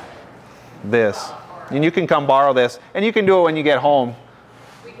 This. And you can come borrow this. And you can do it when you get home.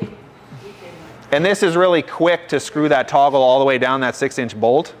 And this is really quick to screw that toggle all the way down that 6-inch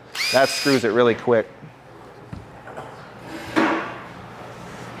bolt. That screws it really quick.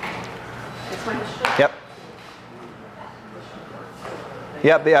 Yep.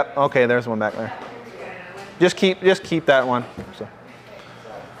 Yep, yep. Okay, there's one back there. Just keep that one. So.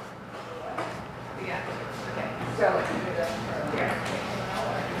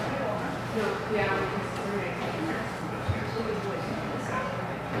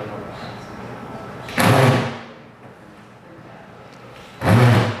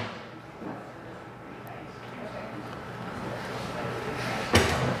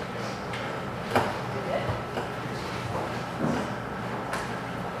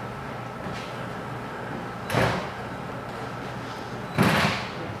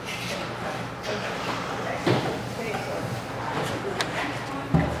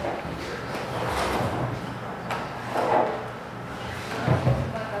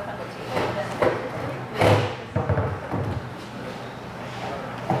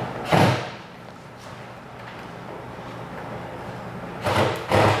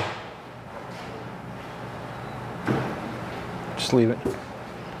 Just leave it.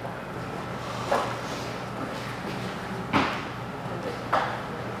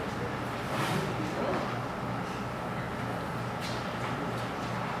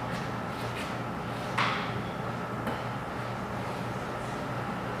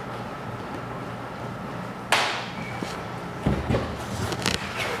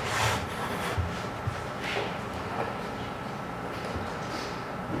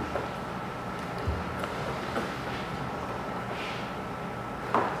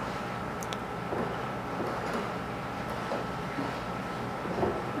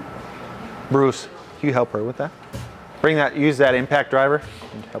 Bruce, can you help her with that? Bring that, use that impact driver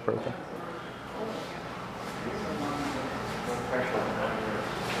and help her with that.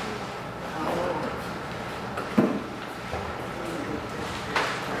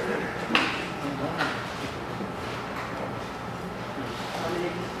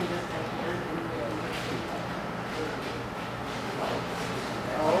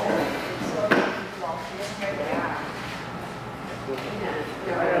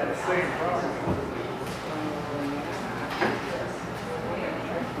 I had the same problem.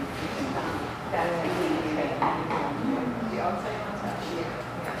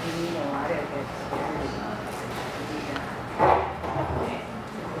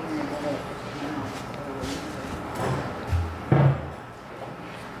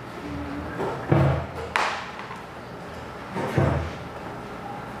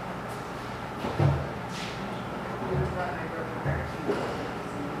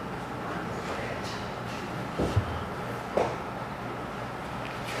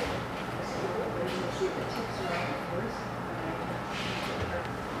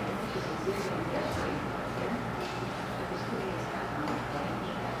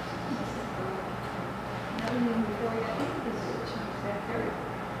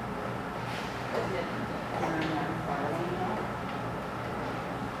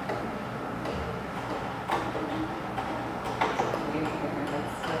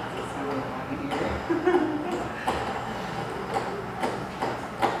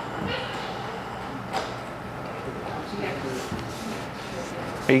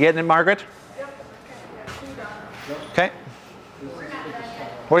 Are you getting it, Margaret? Okay.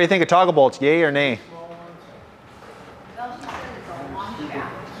 What do you think of toggle bolts, yay or nay?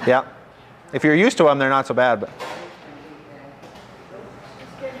 Yeah. If you're used to them, they're not so bad, but.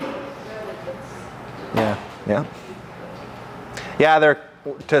 Yeah, yeah. Yeah, they're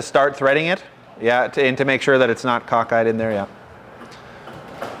to start threading it. Yeah, and to make sure that it's not cockeyed in there, yeah.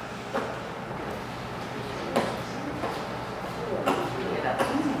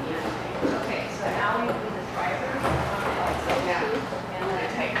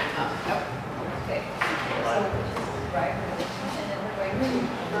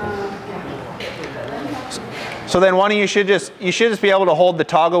 So then one of you should just be able to hold the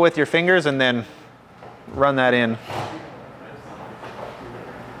toggle with your fingers and then run that in.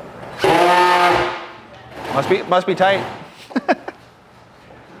 Must be tight.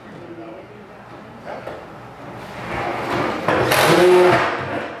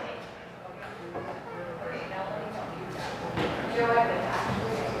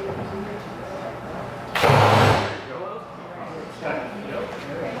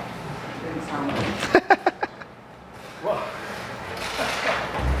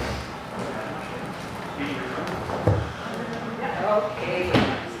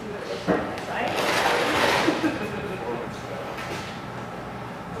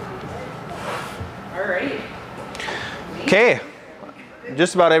 Okay,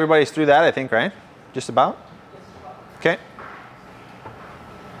 just about everybody's through that, I think, right? Just about? Okay.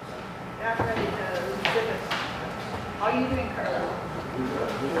 How are you doing, Carla?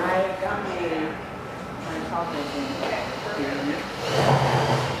 I got my topic in.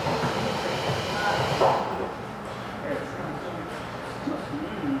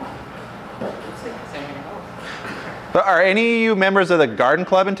 But are any of you members of the garden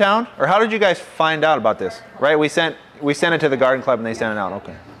club in town? Or how did you guys find out about this? Right, we sent it to the garden club and they sent it out,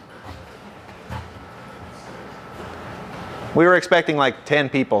 okay. We were expecting like 10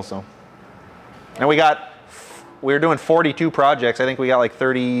 people, so. And we were doing 42 projects. I think we got like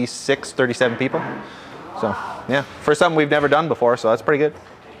 36, 37 people. So, yeah, for something we've never done before, so that's pretty good.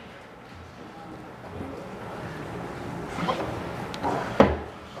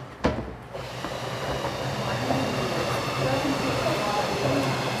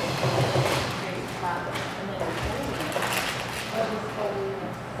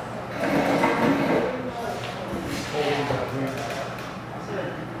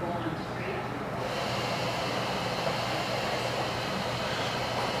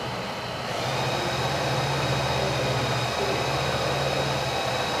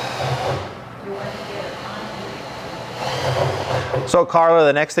 So Carla,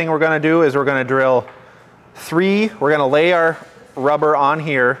 the next thing we're going to do is we're going to drill we're going to lay our rubber on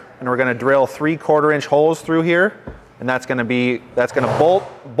here, and we're going to drill 3/4-inch holes through here, and that's going to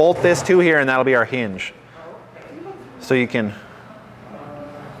bolt this to here, and that'll be our hinge. So you can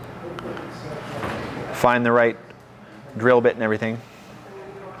find the right drill bit and everything.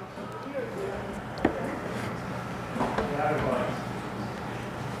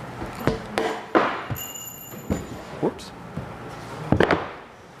 Whoops.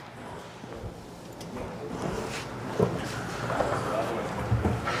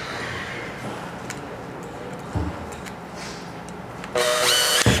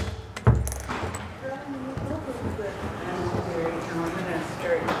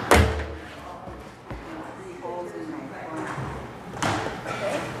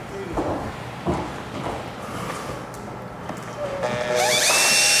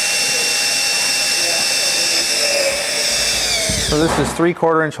 So this is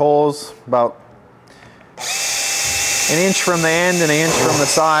 3/4-inch holes, about 1 inch from the end and 1 inch from the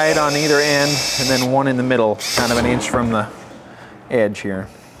side on either end, and then 1 in the middle, kind of 1 inch from the edge here.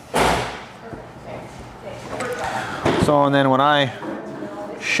 So, and then what I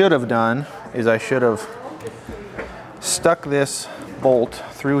should have done is I should have stuck this bolt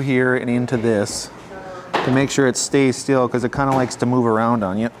through here and into this to make sure it stays still, because it kind of likes to move around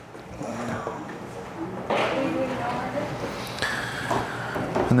on you.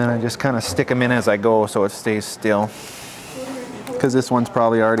 And then I just kind of stick them in as I go so it stays still, because this one's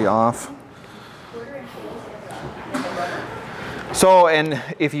probably already off. So, and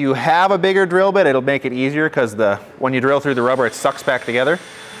if you have a bigger drill bit, it'll make it easier, because when you drill through the rubber, it sucks back together.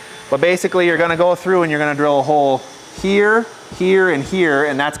 But basically, you're going to go through and you're going to drill a hole here, here, and here,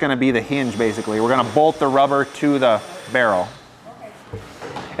 and that's going to be the hinge, basically. We're going to bolt the rubber to the barrel.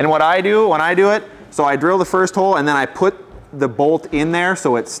 And what I do when I do it, so I drill the first hole and then I put the bolt in there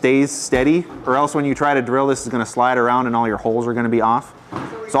so it stays steady, or else when you try to drill, this is going to slide around and all your holes are going to be off.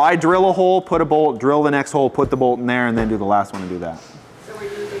 So I drill a hole, put a bolt, drill the next hole, put the bolt in there, and then do the last one and do that. So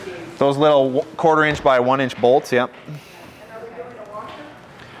we're using Those little 1/4-inch by 1-inch bolts, yep. and are we doing a washer?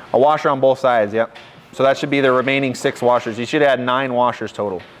 A washer on both sides, yep. So that should be the remaining 6 washers. You should add 9 washers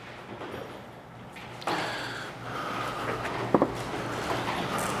total. A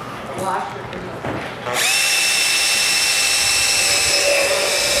washer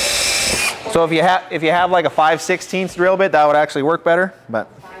So if you have like a 5/16 drill bit, that would actually work better, but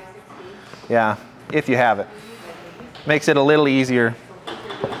 5/16. yeah, if you have it. Makes it a little easier.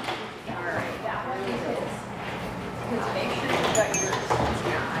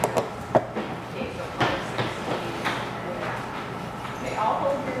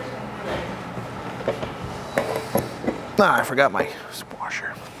 Ah, I forgot my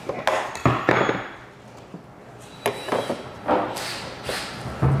washer.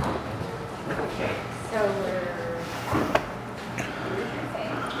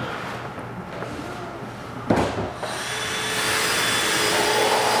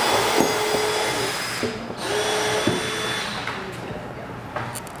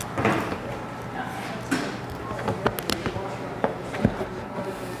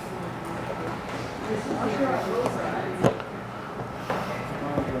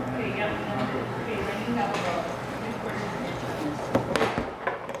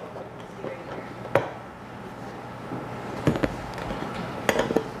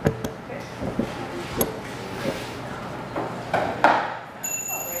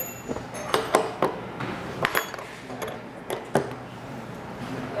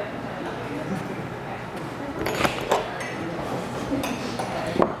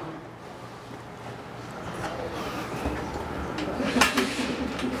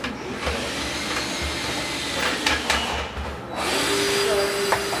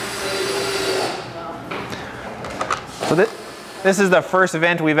 So this is the first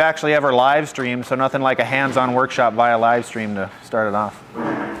event we've actually ever live streamed, so nothing like a hands-on workshop via live stream to start it off.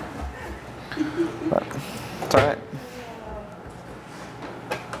 But it's all right.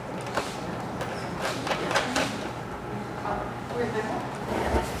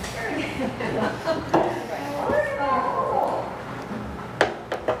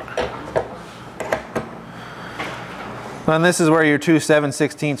 And this is where your 2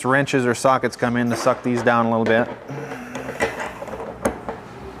 7/16 wrenches or sockets come in to suck these down a little bit.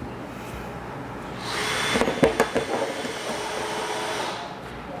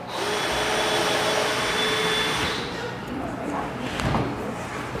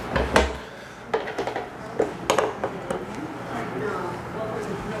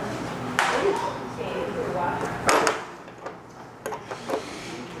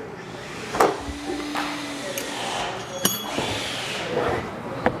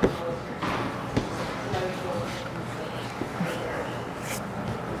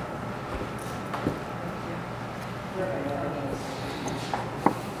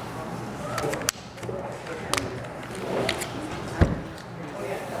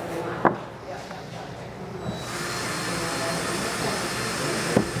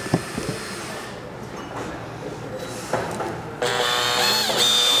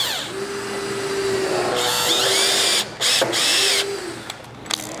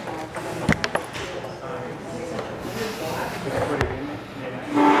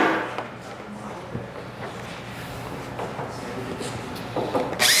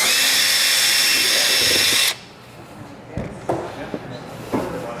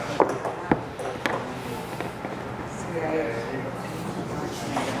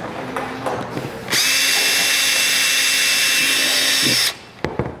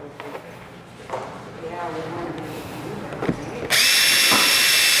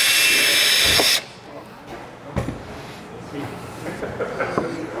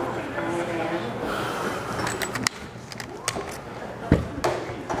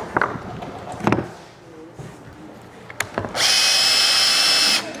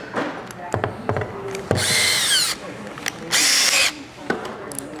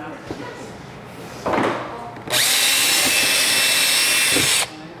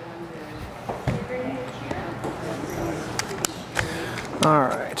 All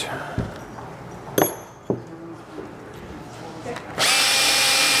right.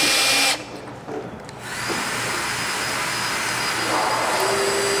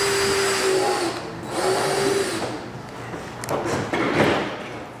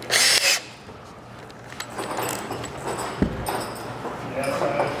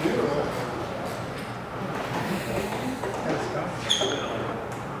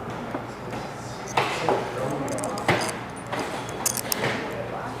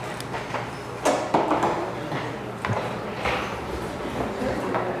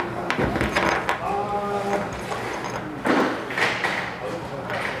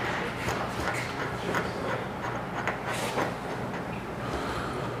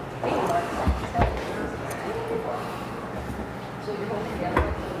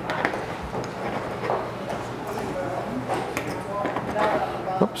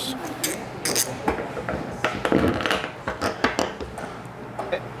 Oops.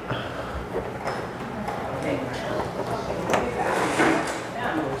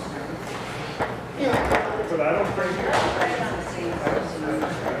 But I don't think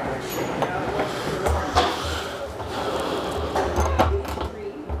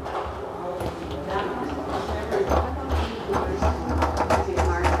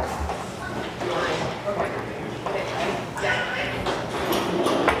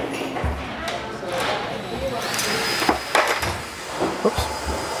Oops.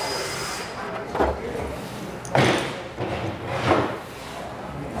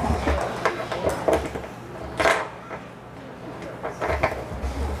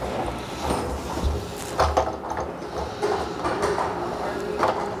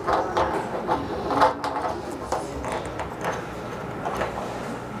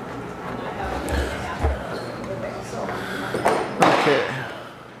 Okay.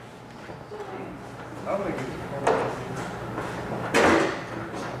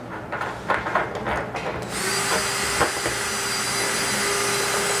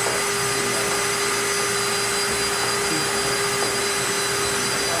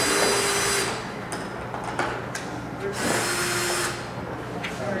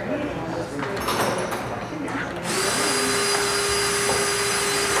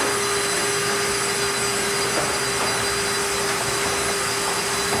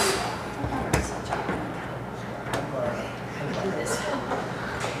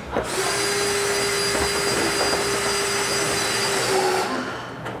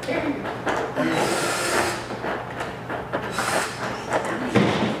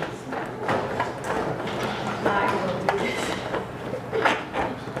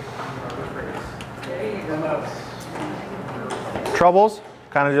 Troubles,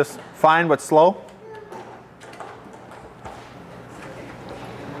 kind of just fine but slow.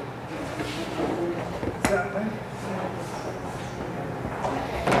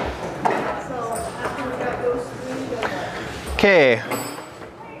 Okay.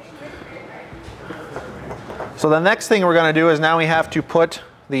 So the next thing we're going to do is now we have to put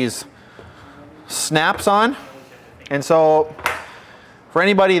these snaps on. And so for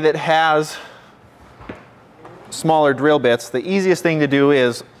anybody that has smaller drill bits, the easiest thing to do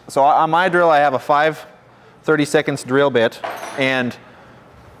is, so on my drill I have a 5/32 drill bit, and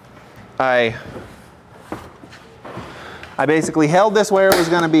I basically held this where it was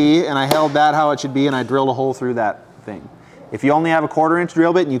going to be, and I held that how it should be, and I drilled a hole through that thing. If you only have a 1/4"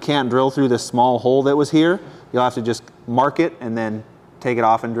 drill bit and you can't drill through this small hole that was here, you'll have to just mark it and then take it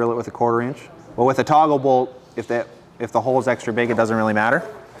off and drill it with a 1/4". But with a toggle bolt, if the hole is extra big, it doesn't really matter.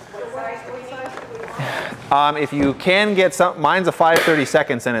 If you can get some, mine's a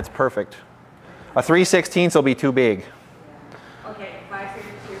 5/32 and it's perfect. A 3/16 will be too big. Okay,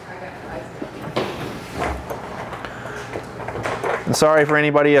 5/32, I got 5/16. And sorry for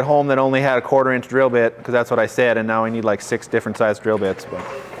anybody at home that only had a 1/4" drill bit, because that's what I said, and now we need like 6 different sized drill bits. But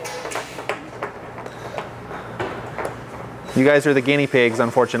you guys are the guinea pigs,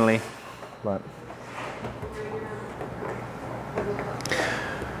 unfortunately. But.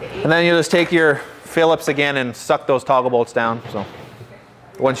 And then you just take your Phillips again and suck those toggle bolts down. So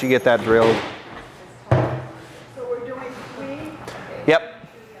once you get that drilled. So we're doing 3? Yep.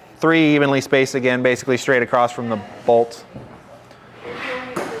 3 evenly spaced again, basically straight across from the bolt. We're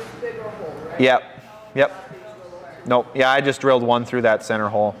doing this bigger hole, right? Yep. Yep. Nope. Yeah, I just drilled 1 through that center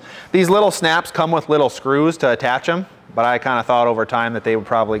hole. These little snaps come with little screws to attach them, but I kind of thought over time that they would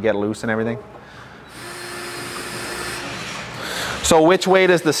probably get loose and everything. So which way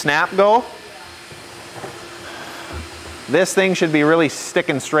does the snap go? This thing should be really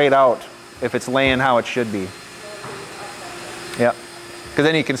sticking straight out if it's laying how it should be. Yep. Because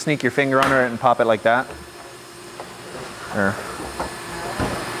then you can sneak your finger under it and pop it like that. Or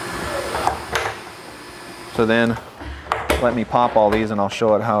So then let me pop all these and I'll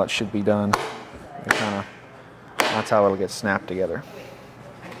show it how it should be done. That's how it'll get snapped together.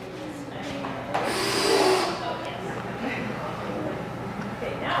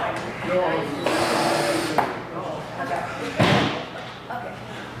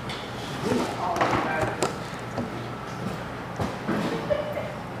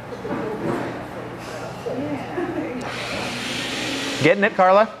 Getting it,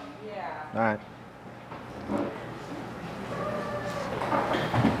 Carla? Yeah. All right.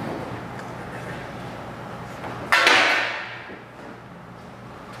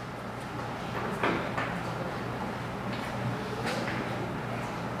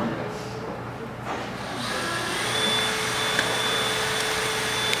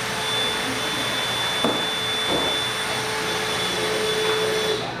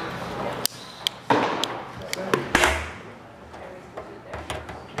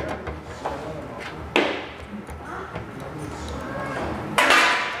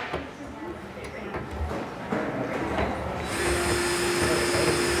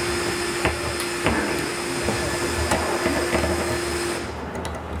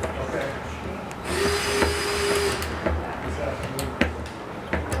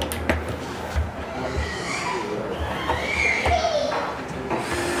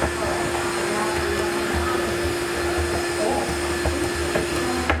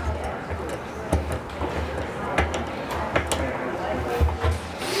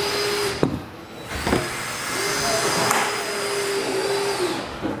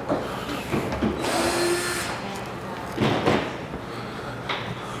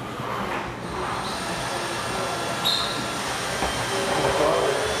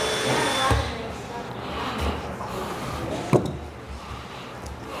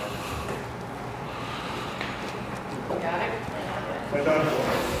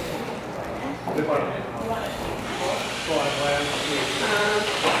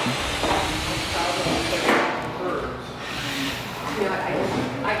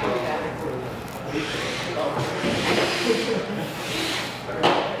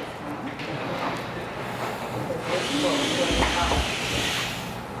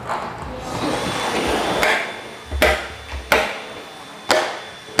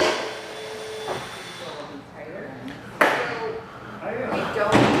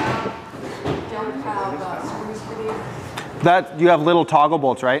 That, you have little toggle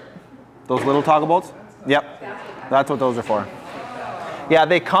bolts, right? Those little toggle bolts? Yep. That's what those are for. Yeah,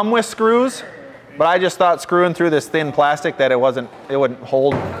 they come with screws, but I just thought screwing through this thin plastic that it wouldn't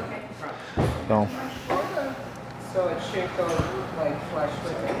hold. So it should go like flush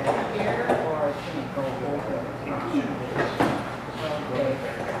with it here, or can it go over it? Okay.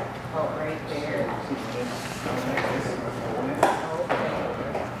 Oh, right there. Okay.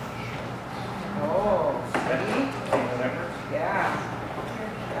 Oh, see? Yeah.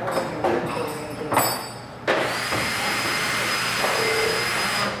 That would be really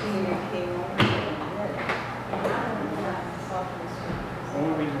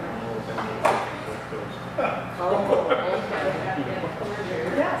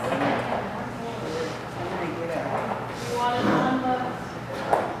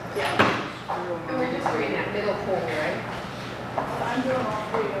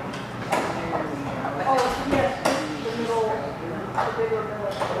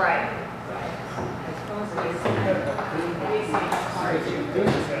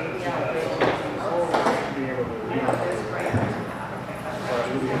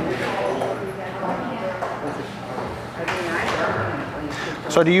cool.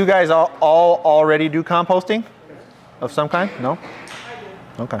 So do you guys all already do composting of some kind? No?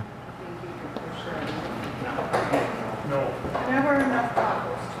 Okay. Never enough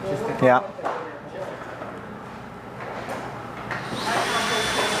compost. Yeah.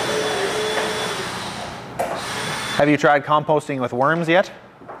 Have you tried composting with worms yet?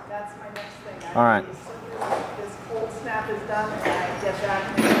 That's my next thing. All right. This cold snap is done and I get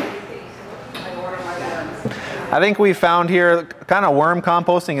back and I order my worms. I think we found here kind of worm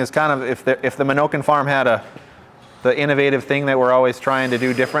composting is kind of, if the Minokan farm had the innovative thing that we're always trying to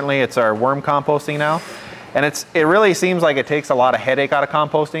do differently, it's our worm composting now. And it really seems like it takes a lot of headache out of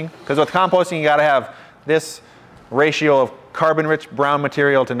composting, because with composting you got to have this ratio of carbon-rich brown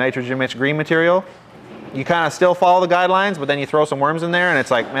material to nitrogen-rich green material. You kind of still follow the guidelines, but then you throw some worms in there and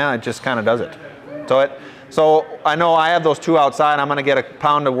it's like, man, it just kind of does it. So I know I have those two outside. I'm going to get a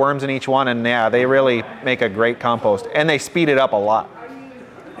pound of worms in each one, and yeah, they really make a great compost, and they speed it up a lot.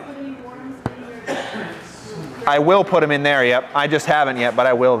 I will put them in there, yep. I just haven't yet, but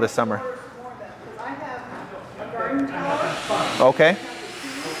I will this summer. Okay.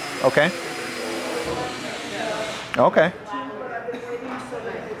 Okay. Okay. But I've been waiting so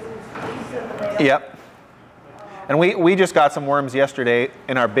that it's in the mail. Yep. And we just got some worms yesterday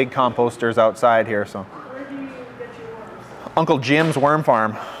in our big composters outside here. So. Where do you get your worms? Uncle Jim's worm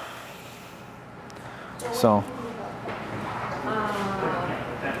farm. So.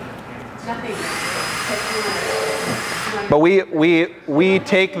 Nothing. But we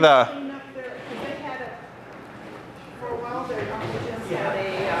take the. Clean up there, 'cause they had it for a while there. Uncle Jim's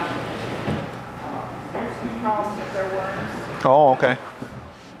had some problems with their worms. Oh, okay.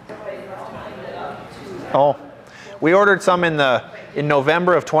 Oh, we ordered some in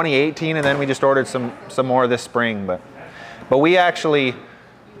November of 2018, and then we just ordered some more this spring. But we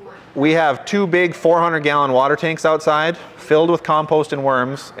have 2 big 400-gallon water tanks outside filled with compost and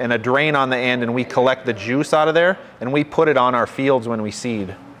worms, and a drain on the end, and we collect the juice out of there, and we put it on our fields when we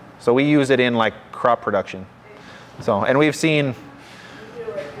seed. So we use it in like crop production. So, and we've seen. You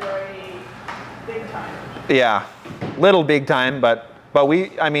do it very big time. Yeah, little big time, but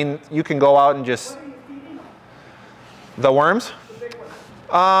I mean, you can go out and just. What are you feeding them? The worms? The big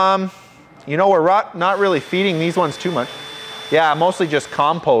ones. You know, we're not really feeding these ones too much. Yeah, mostly just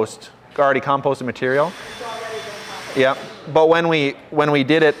compost, already composted material. It's already been composted. Yeah, but when we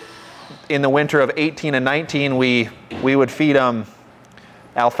did it in the winter of 18 and 19, we would feed them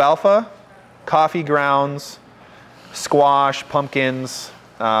alfalfa, coffee grounds, squash, pumpkins,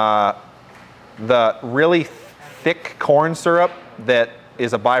 the really thick corn syrup that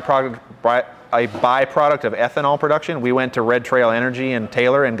is a byproduct of ethanol production. We went to Red Trail Energy in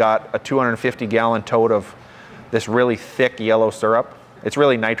Taylor and got a 250-gallon tote of this really thick yellow syrup. It's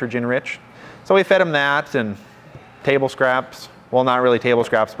really nitrogen rich. So we fed them that and table scraps. Well, not really table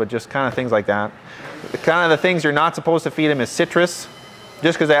scraps, but just kind of things like that. Kind of the things you're not supposed to feed them is citrus,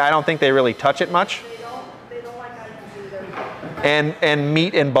 just because I don't think they really touch it much. They don't like onions either. And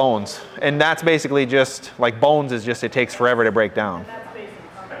meat and bones. And that's basically just, like bones is just, it takes forever to break down. That's basic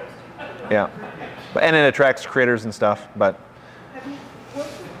composting. Yeah. And it attracts critters and stuff, but. Have you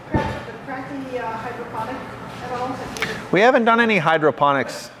worked with cracking the hydroponic at all? We haven't done any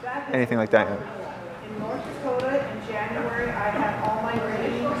hydroponics, anything like that yet. In North Dakota in January, I have all my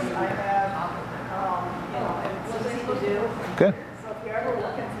ratings. I have, and it's easy to do. Good. So if you're ever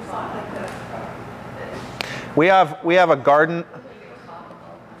looking for something that We have a garden.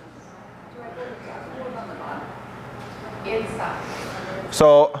 Inside.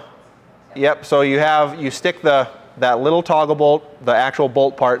 So, yep. So you stick that little toggle bolt, the actual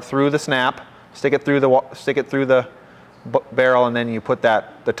bolt part, through the snap. Stick it through the barrel, and then you put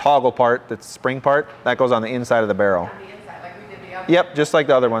the toggle part, the spring part, that goes on the inside of the barrel. On the inside, like we did the other. Yep, just like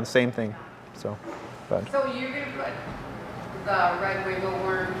the other one, same thing. So, but. So you're gonna put the red wiggle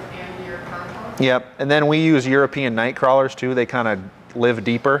worms in your compost? Yep, and then we use European night crawlers too. They kind of live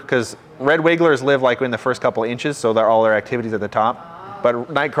deeper because red wigglers live like in the first couple of inches, so all their activities at the top. But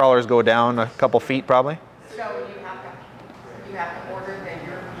night crawlers go down a couple feet probably. So you have to order the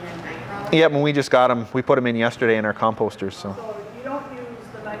European night crawler? Yep, and we just got them. We put them in yesterday in our composters. So. So you don't use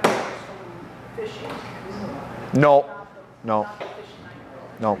the night crawlers from fishing? No, no, Not the fishing night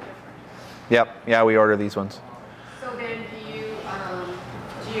crawlers. no. Yep, yeah, we order these ones. So then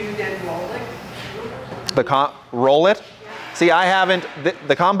do you then roll it? Roll it. See, I haven't.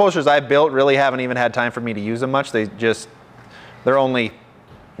 The composters I've built really haven't even had time for me to use them much. They're only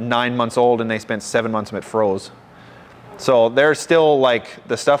 9 months old, and they spent 7 months at froze. So they're still like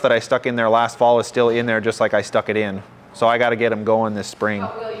the stuff that I stuck in there last fall is still in there, just like I stuck it in. So I got to get them going this spring.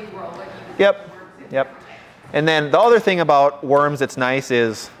 But will you roll it? Yep. Yep. And then the other thing about worms that's nice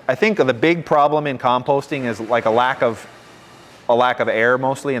is I think the big problem in composting is like a lack of air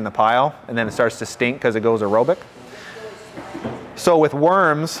mostly in the pile, and then it starts to stink because it goes aerobic. So with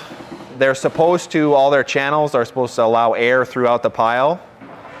worms, all their channels are supposed to allow air throughout the pile.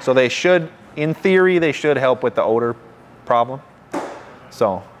 So they should, in theory, they should help with the odor problem.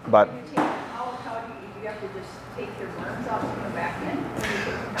 So, but. How do you have to just take your worms out and put them back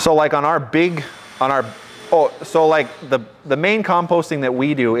in? So like so like the main composting that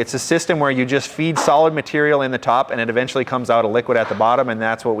we do, it's a system where you just feed solid material in the top and it eventually comes out a liquid at the bottom, and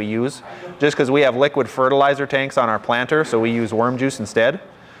that's what we use. Just because we have liquid fertilizer tanks on our planter, so we use worm juice instead.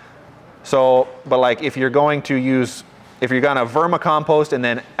 So, but like if you're gonna vermicompost and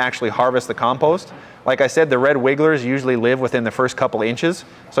then actually harvest the compost, like I said, the red wigglers usually live within the first couple inches.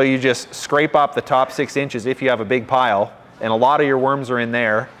 So you just scrape up the top 6 inches if you have a big pile, and a lot of your worms are in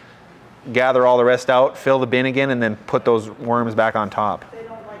there. Gather all the rest out, fill the bin again, and then put those worms back on top. They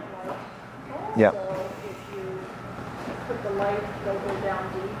don't like light. Yep. So if you put the light, they'll go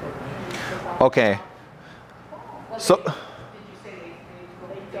down deep. Okay. So. They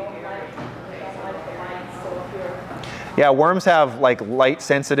don't like the light, so if you're Yeah, worms have like light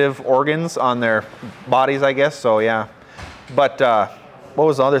sensitive organs on their bodies, I guess, so yeah. But what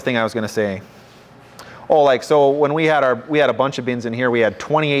was the other thing I was gonna say? Oh, like, so when we had a bunch of bins in here, we had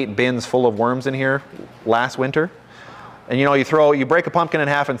 28 bins full of worms in here last winter. And you know, you break a pumpkin in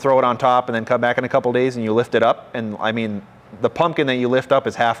half and throw it on top and then come back in a couple days and you lift it up. And I mean, the pumpkin that you lift up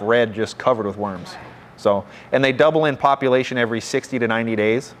is half red, just covered with worms. So, and they double in population every 60 to 90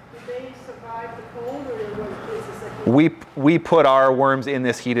 days. Did they survive the cold, or is this a We put our worms in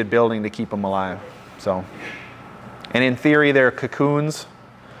this heated building to keep them alive. So, and in theory, their cocoons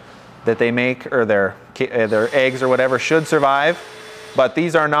that they make, or their eggs or whatever, should survive. But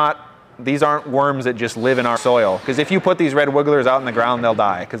these aren't worms that just live in our soil. Because if you put these red wigglers out in the ground, they'll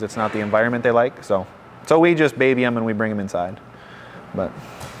die because it's not the environment they like. So we just baby them and we bring them inside. But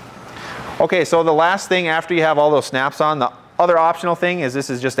okay, so the last thing after you have all those snaps on, the other optional thing is this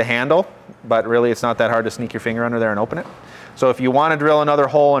is just a handle, but really it's not that hard to sneak your finger under there and open it. So if you want to drill another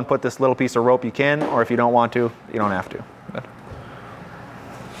hole and put this little piece of rope, you can, or if you don't want to, you don't have to. But.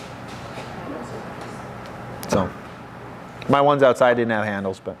 So my ones outside didn't have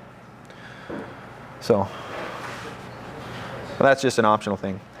handles, but so that's just an optional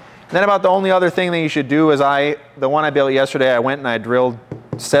thing. And then about the only other thing that you should do is the one I built yesterday, I went and I drilled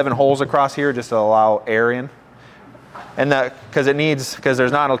 7 holes across here just to allow air in. And because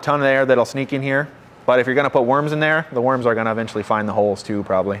there's not a ton of air that'll sneak in here. But if you're going to put worms in there, the worms are going to eventually find the holes too,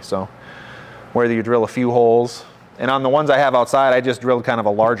 probably. So whether you drill a few holes, and on the ones I have outside, I just drilled kind of a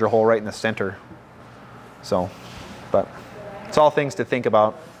larger hole right in the center. So, but it's all things to think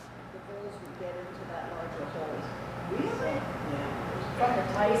about.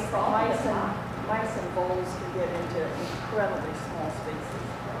 Mice and voles can get into incredibly small spaces.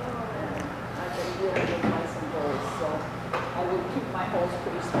 And I've been dealing with mice and voles, so I would keep my holes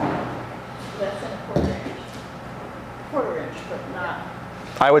pretty small. That's in a quarter inch, but not.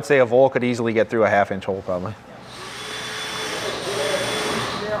 I would say a vole could easily get through a 1/2 inch hole, probably.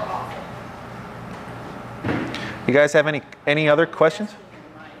 They're awful. You guys have any other questions?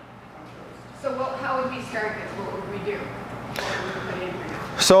 So how would we start this? What would we do? What would we put in here?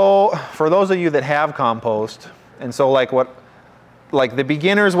 So for those of you that have compost, and so like the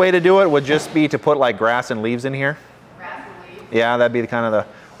beginner's way to do it would just be to put like grass and leaves in here. Grass and leaves? Yeah, that'd be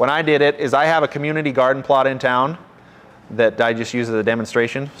when I did it is I have a community garden plot in town that I just use as a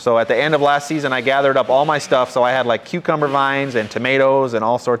demonstration. So at the end of last season, I gathered up all my stuff. So I had like cucumber vines and tomatoes and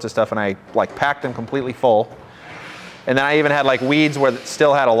all sorts of stuff, and I like packed them completely full. And then I even had like weeds where it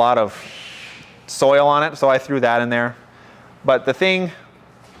still had a lot of soil on it, so I threw that in there. But the thing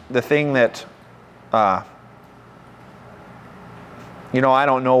that, you know, I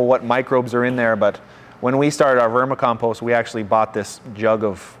don't know what microbes are in there, but when we started our vermicompost, we actually bought this jug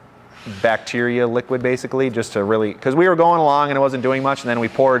of bacteria liquid basically, just to really, because we were going along and it wasn't doing much, and then we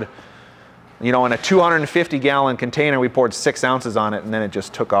poured, you know, in a 250-gallon container, we poured 6 ounces on it, and then it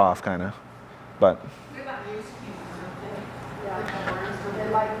just took off kind of. But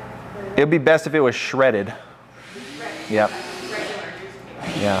it'd be best if it was shredded. Yep.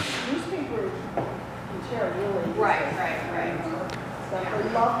 Yeah. Newspaper can tear really. Right. So they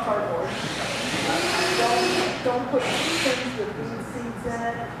love cardboard. Don't put things with weed seeds in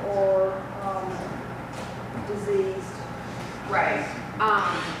it or diseased. Right.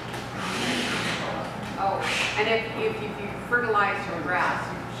 Oh, and if you fertilize your grass,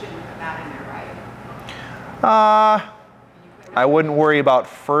 you shouldn't put that in there, right? I wouldn't worry about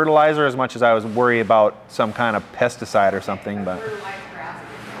fertilizer as much as I was worried about some kind of pesticide or something, but Fertilize grass.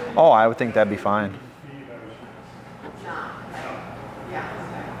 oh, I would think that'd be fine. No.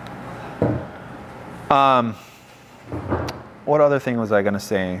 Yeah. What other thing was I going to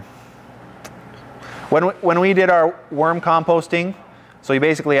say? When we did our worm composting, so you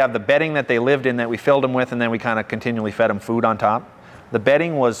basically have the bedding that they lived in that we filled them with, and then we kind of continually fed them food on top. The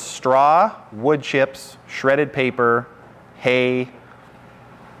bedding was straw, wood chips, shredded paper, hay,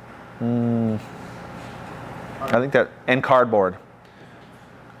 I think that, and cardboard.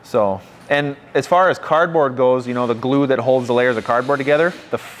 So, and as far as cardboard goes, you know, the glue that holds the layers of cardboard together,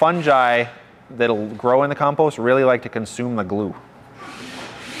 the fungi that'll grow in the compost really like to consume the glue.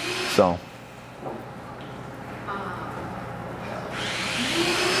 So.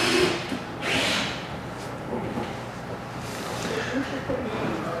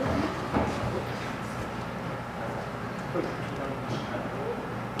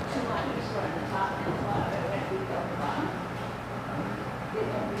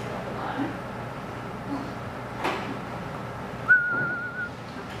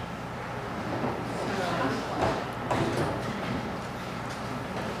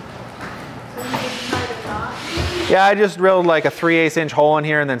 Yeah, I just drilled like a 3/8 inch hole in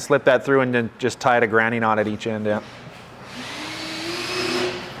here and then slipped that through and then just tied a granny knot at each end, yeah.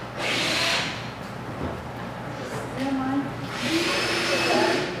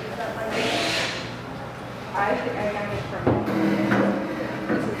 I think I got it from.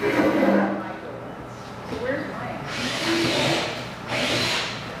 Where's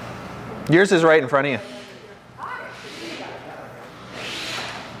mine? Yours is right in front of you.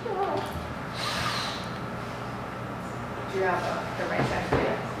 Do you have the right side for you?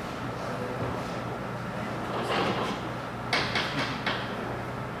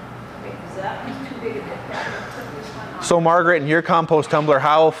 Is that one's too big a dip? Put this one on. So Margaret, in your compost tumbler,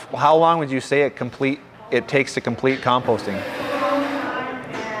 how long would you say it takes to complete composting?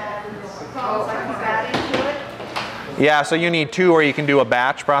 Yeah, so you need 2 or you can do a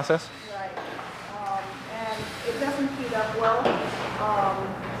batch process? Right. And it doesn't heat up well.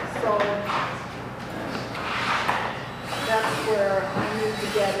 So that's where I need to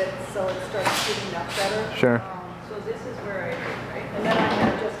get it so it starts heating up better. Sure. So this is where I did, right? And then I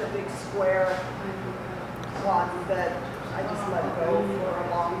have just a big square one that I just let go for a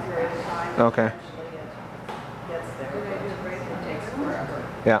long period of time. Okay. Eventually it gets there. It takes forever.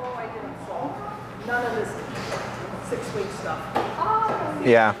 Yeah. Oh, I didn't fall. None of this 6-week stuff.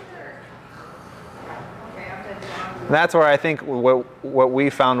 Yeah. Okay, I'm gonna do That's where I think what we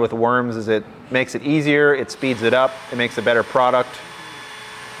found with worms is it makes it easier, it speeds it up, it makes a better product.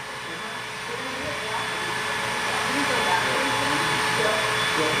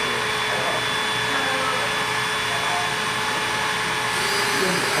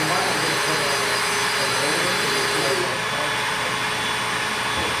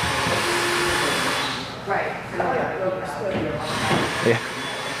 Right. Yeah.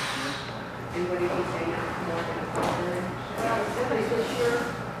 And what did you say? More than a quarter?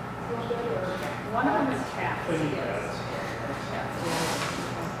 One of them is cats.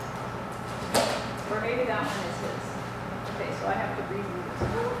 Or maybe that one is his. Okay, so I have to remove this.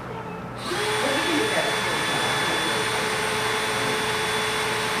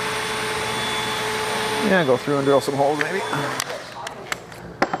 Yeah, go through and drill some holes maybe.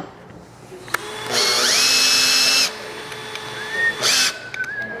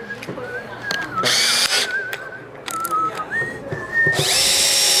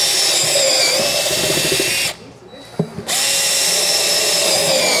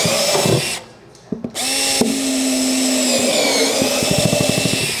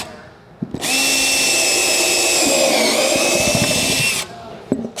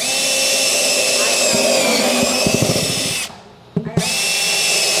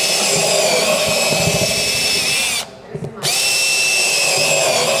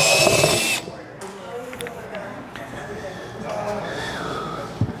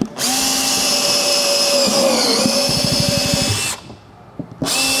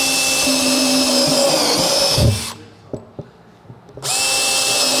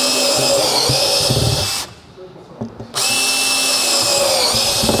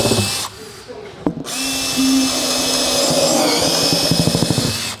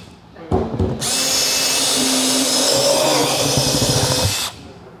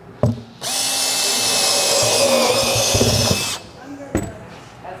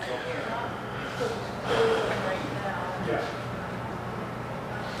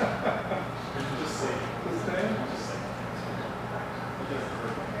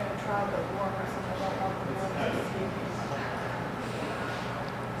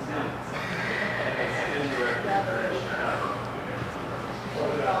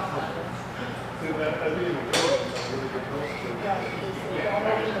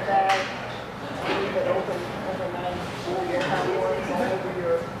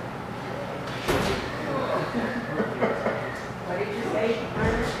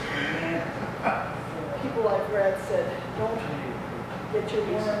 People I've read said, don't get your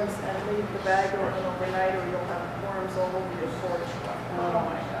worms and leave the bag open overnight or you'll have worms all over your porch. Oh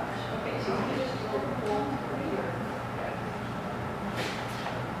my gosh. Okay, so you just do the whole here.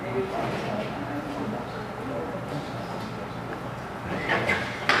 Maybe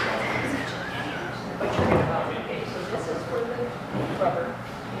okay, so this is for the rubber.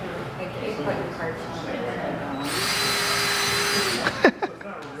 I keep putting parts on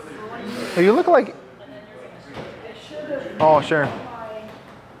it. You look like. Oh, sure.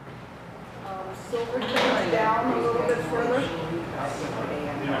 Silver things down a little bit further.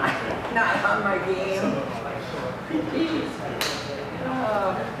 Not on my game.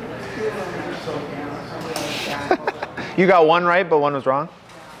 You got one right, but one was wrong?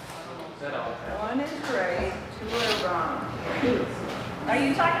 One is right, 2 are wrong. Are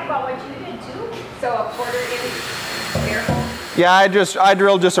you talking about what you did too? So a 1/4 inch air hole Yeah, I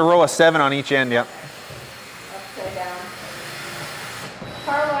drilled just a row of 7 on each end. Yep. upside down.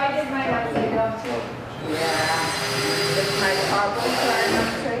 Carlo, I did mine upside down too. Yeah. It's my cargo card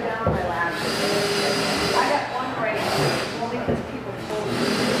upside down, my last. I got one right, only because people told me.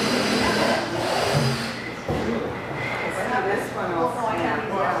 This one also, I have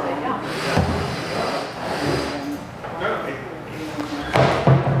these upside down.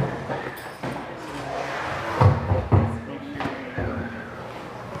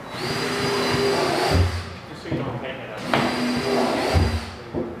 Just so you don't hang it up.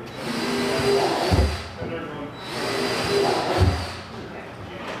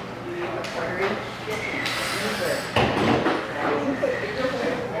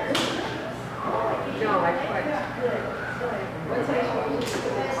 No, I put. What's I supposed to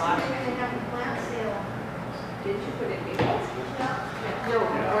put at the bottom? Did you put it in? No,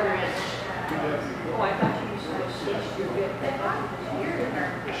 1/4 inch. Oh, I thought you used to stitch your bit.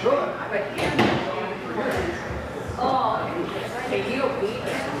 Sure. But here. Oh, okay, you don't need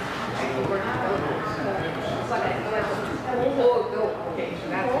it. We're not. But I know it's. Oh, no, okay, so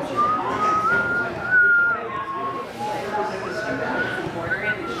that's what you.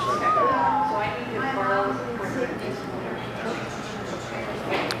 So I need to borrow 1/4 inch.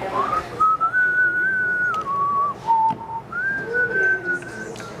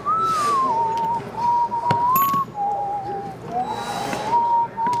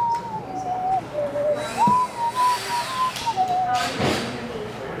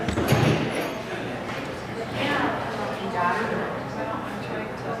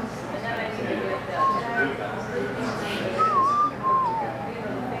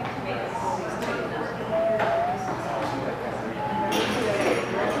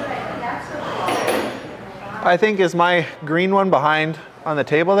 I think is my green one behind on the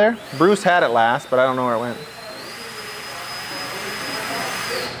table there. Bruce had it last, but I don't know where it went.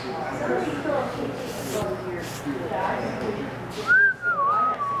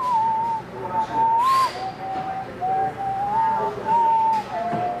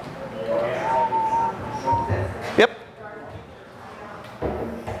 Yep.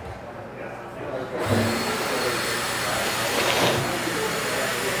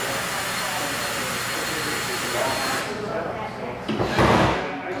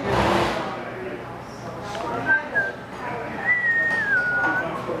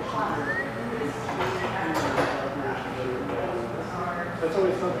 That's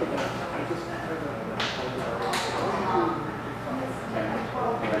always something. I just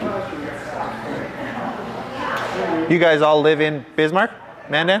You guys all live in Bismarck,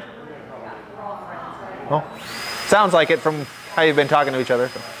 Mandan? Oh, sounds like it from how you've been talking to each other.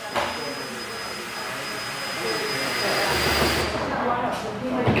 So.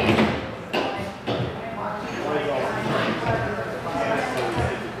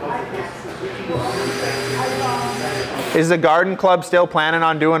 Is the garden club still planning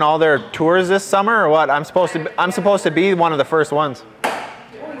on doing all their tours this summer, or what? I'm supposed to be one of the first ones.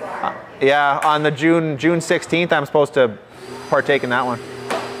 Yeah, on the June 16th, I'm supposed to partake in that one.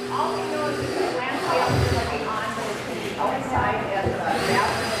 All we know is that the landscape is going to be on, but it's going to be outside at the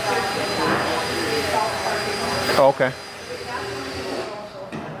bathroom. Oh, okay.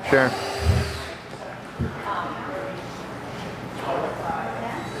 Sure.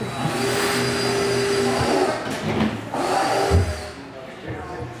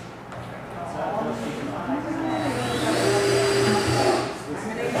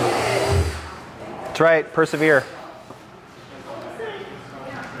 That's right, persevere.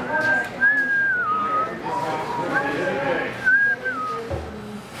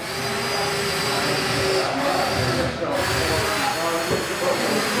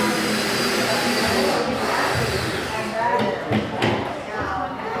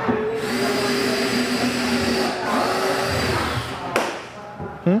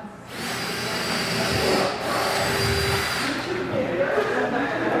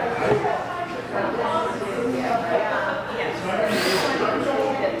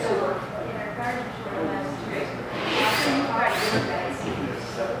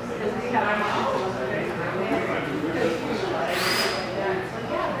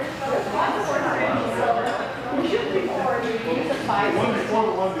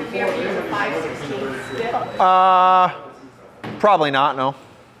 Probably not, no.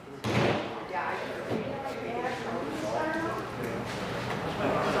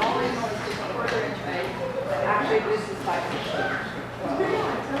 Actually, this is 5.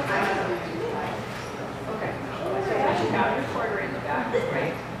 Okay. So you have your 1/4 in the back,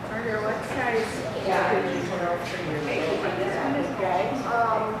 right? Margaret, what size? Yeah. This one is good.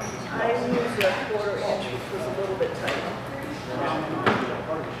 I use a 4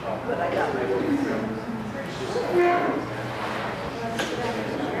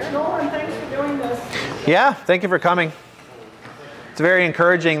 Yeah, thank you for coming. It's very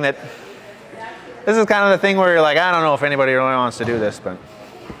encouraging that this is kind of the thing where you're like, I don't know if anybody really wants to do this, but.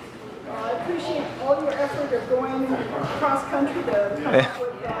 I appreciate all your effort of going cross country to come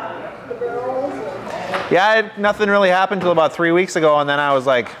up with the barrels. Yeah, nothing really happened until about 3 weeks ago, and then I was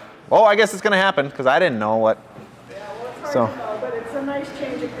like, oh, I guess it's going to happen, because I didn't know what. Yeah, well, it's hard to know, but it's a nice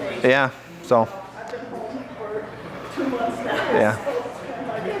change of pace. Yeah, so. I've been home for 2 months now, Yeah. so it's kind of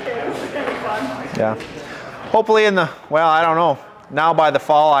like, okay, this is kind of fun. Yeah. Hopefully well, I don't know. Now by the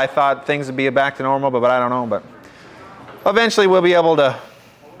fall, I thought things would be back to normal, but I don't know. But eventually we'll be able to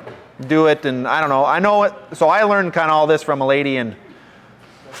do it, and I don't know. I know it. So I learned kind of all this from a lady in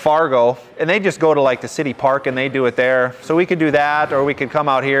Fargo, and they just go to like the city park and they do it there. So we could do that, or we could come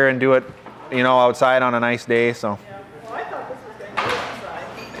out here and do it, you know, outside on a nice day. So. Yeah. Well, I thought this was going to be outside.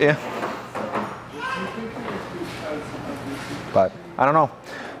 Yeah. But I don't know.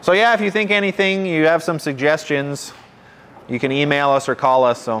 So yeah, if you think anything, you have some suggestions, you can email us or call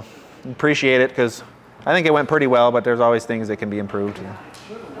us. So appreciate it, because I think it went pretty well, but there's always things that can be improved.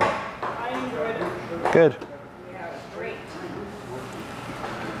 I enjoyed it. Good. Great.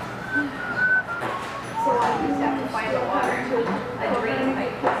 So I just have to find the water to a drain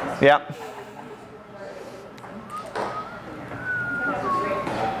pipe. Yeah.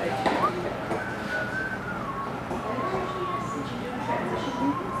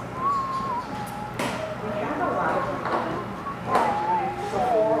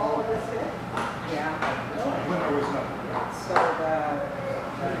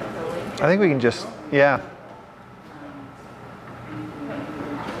 I think we can just, yeah.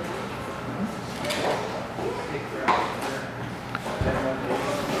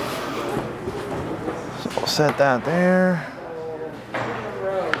 So we'll set that there.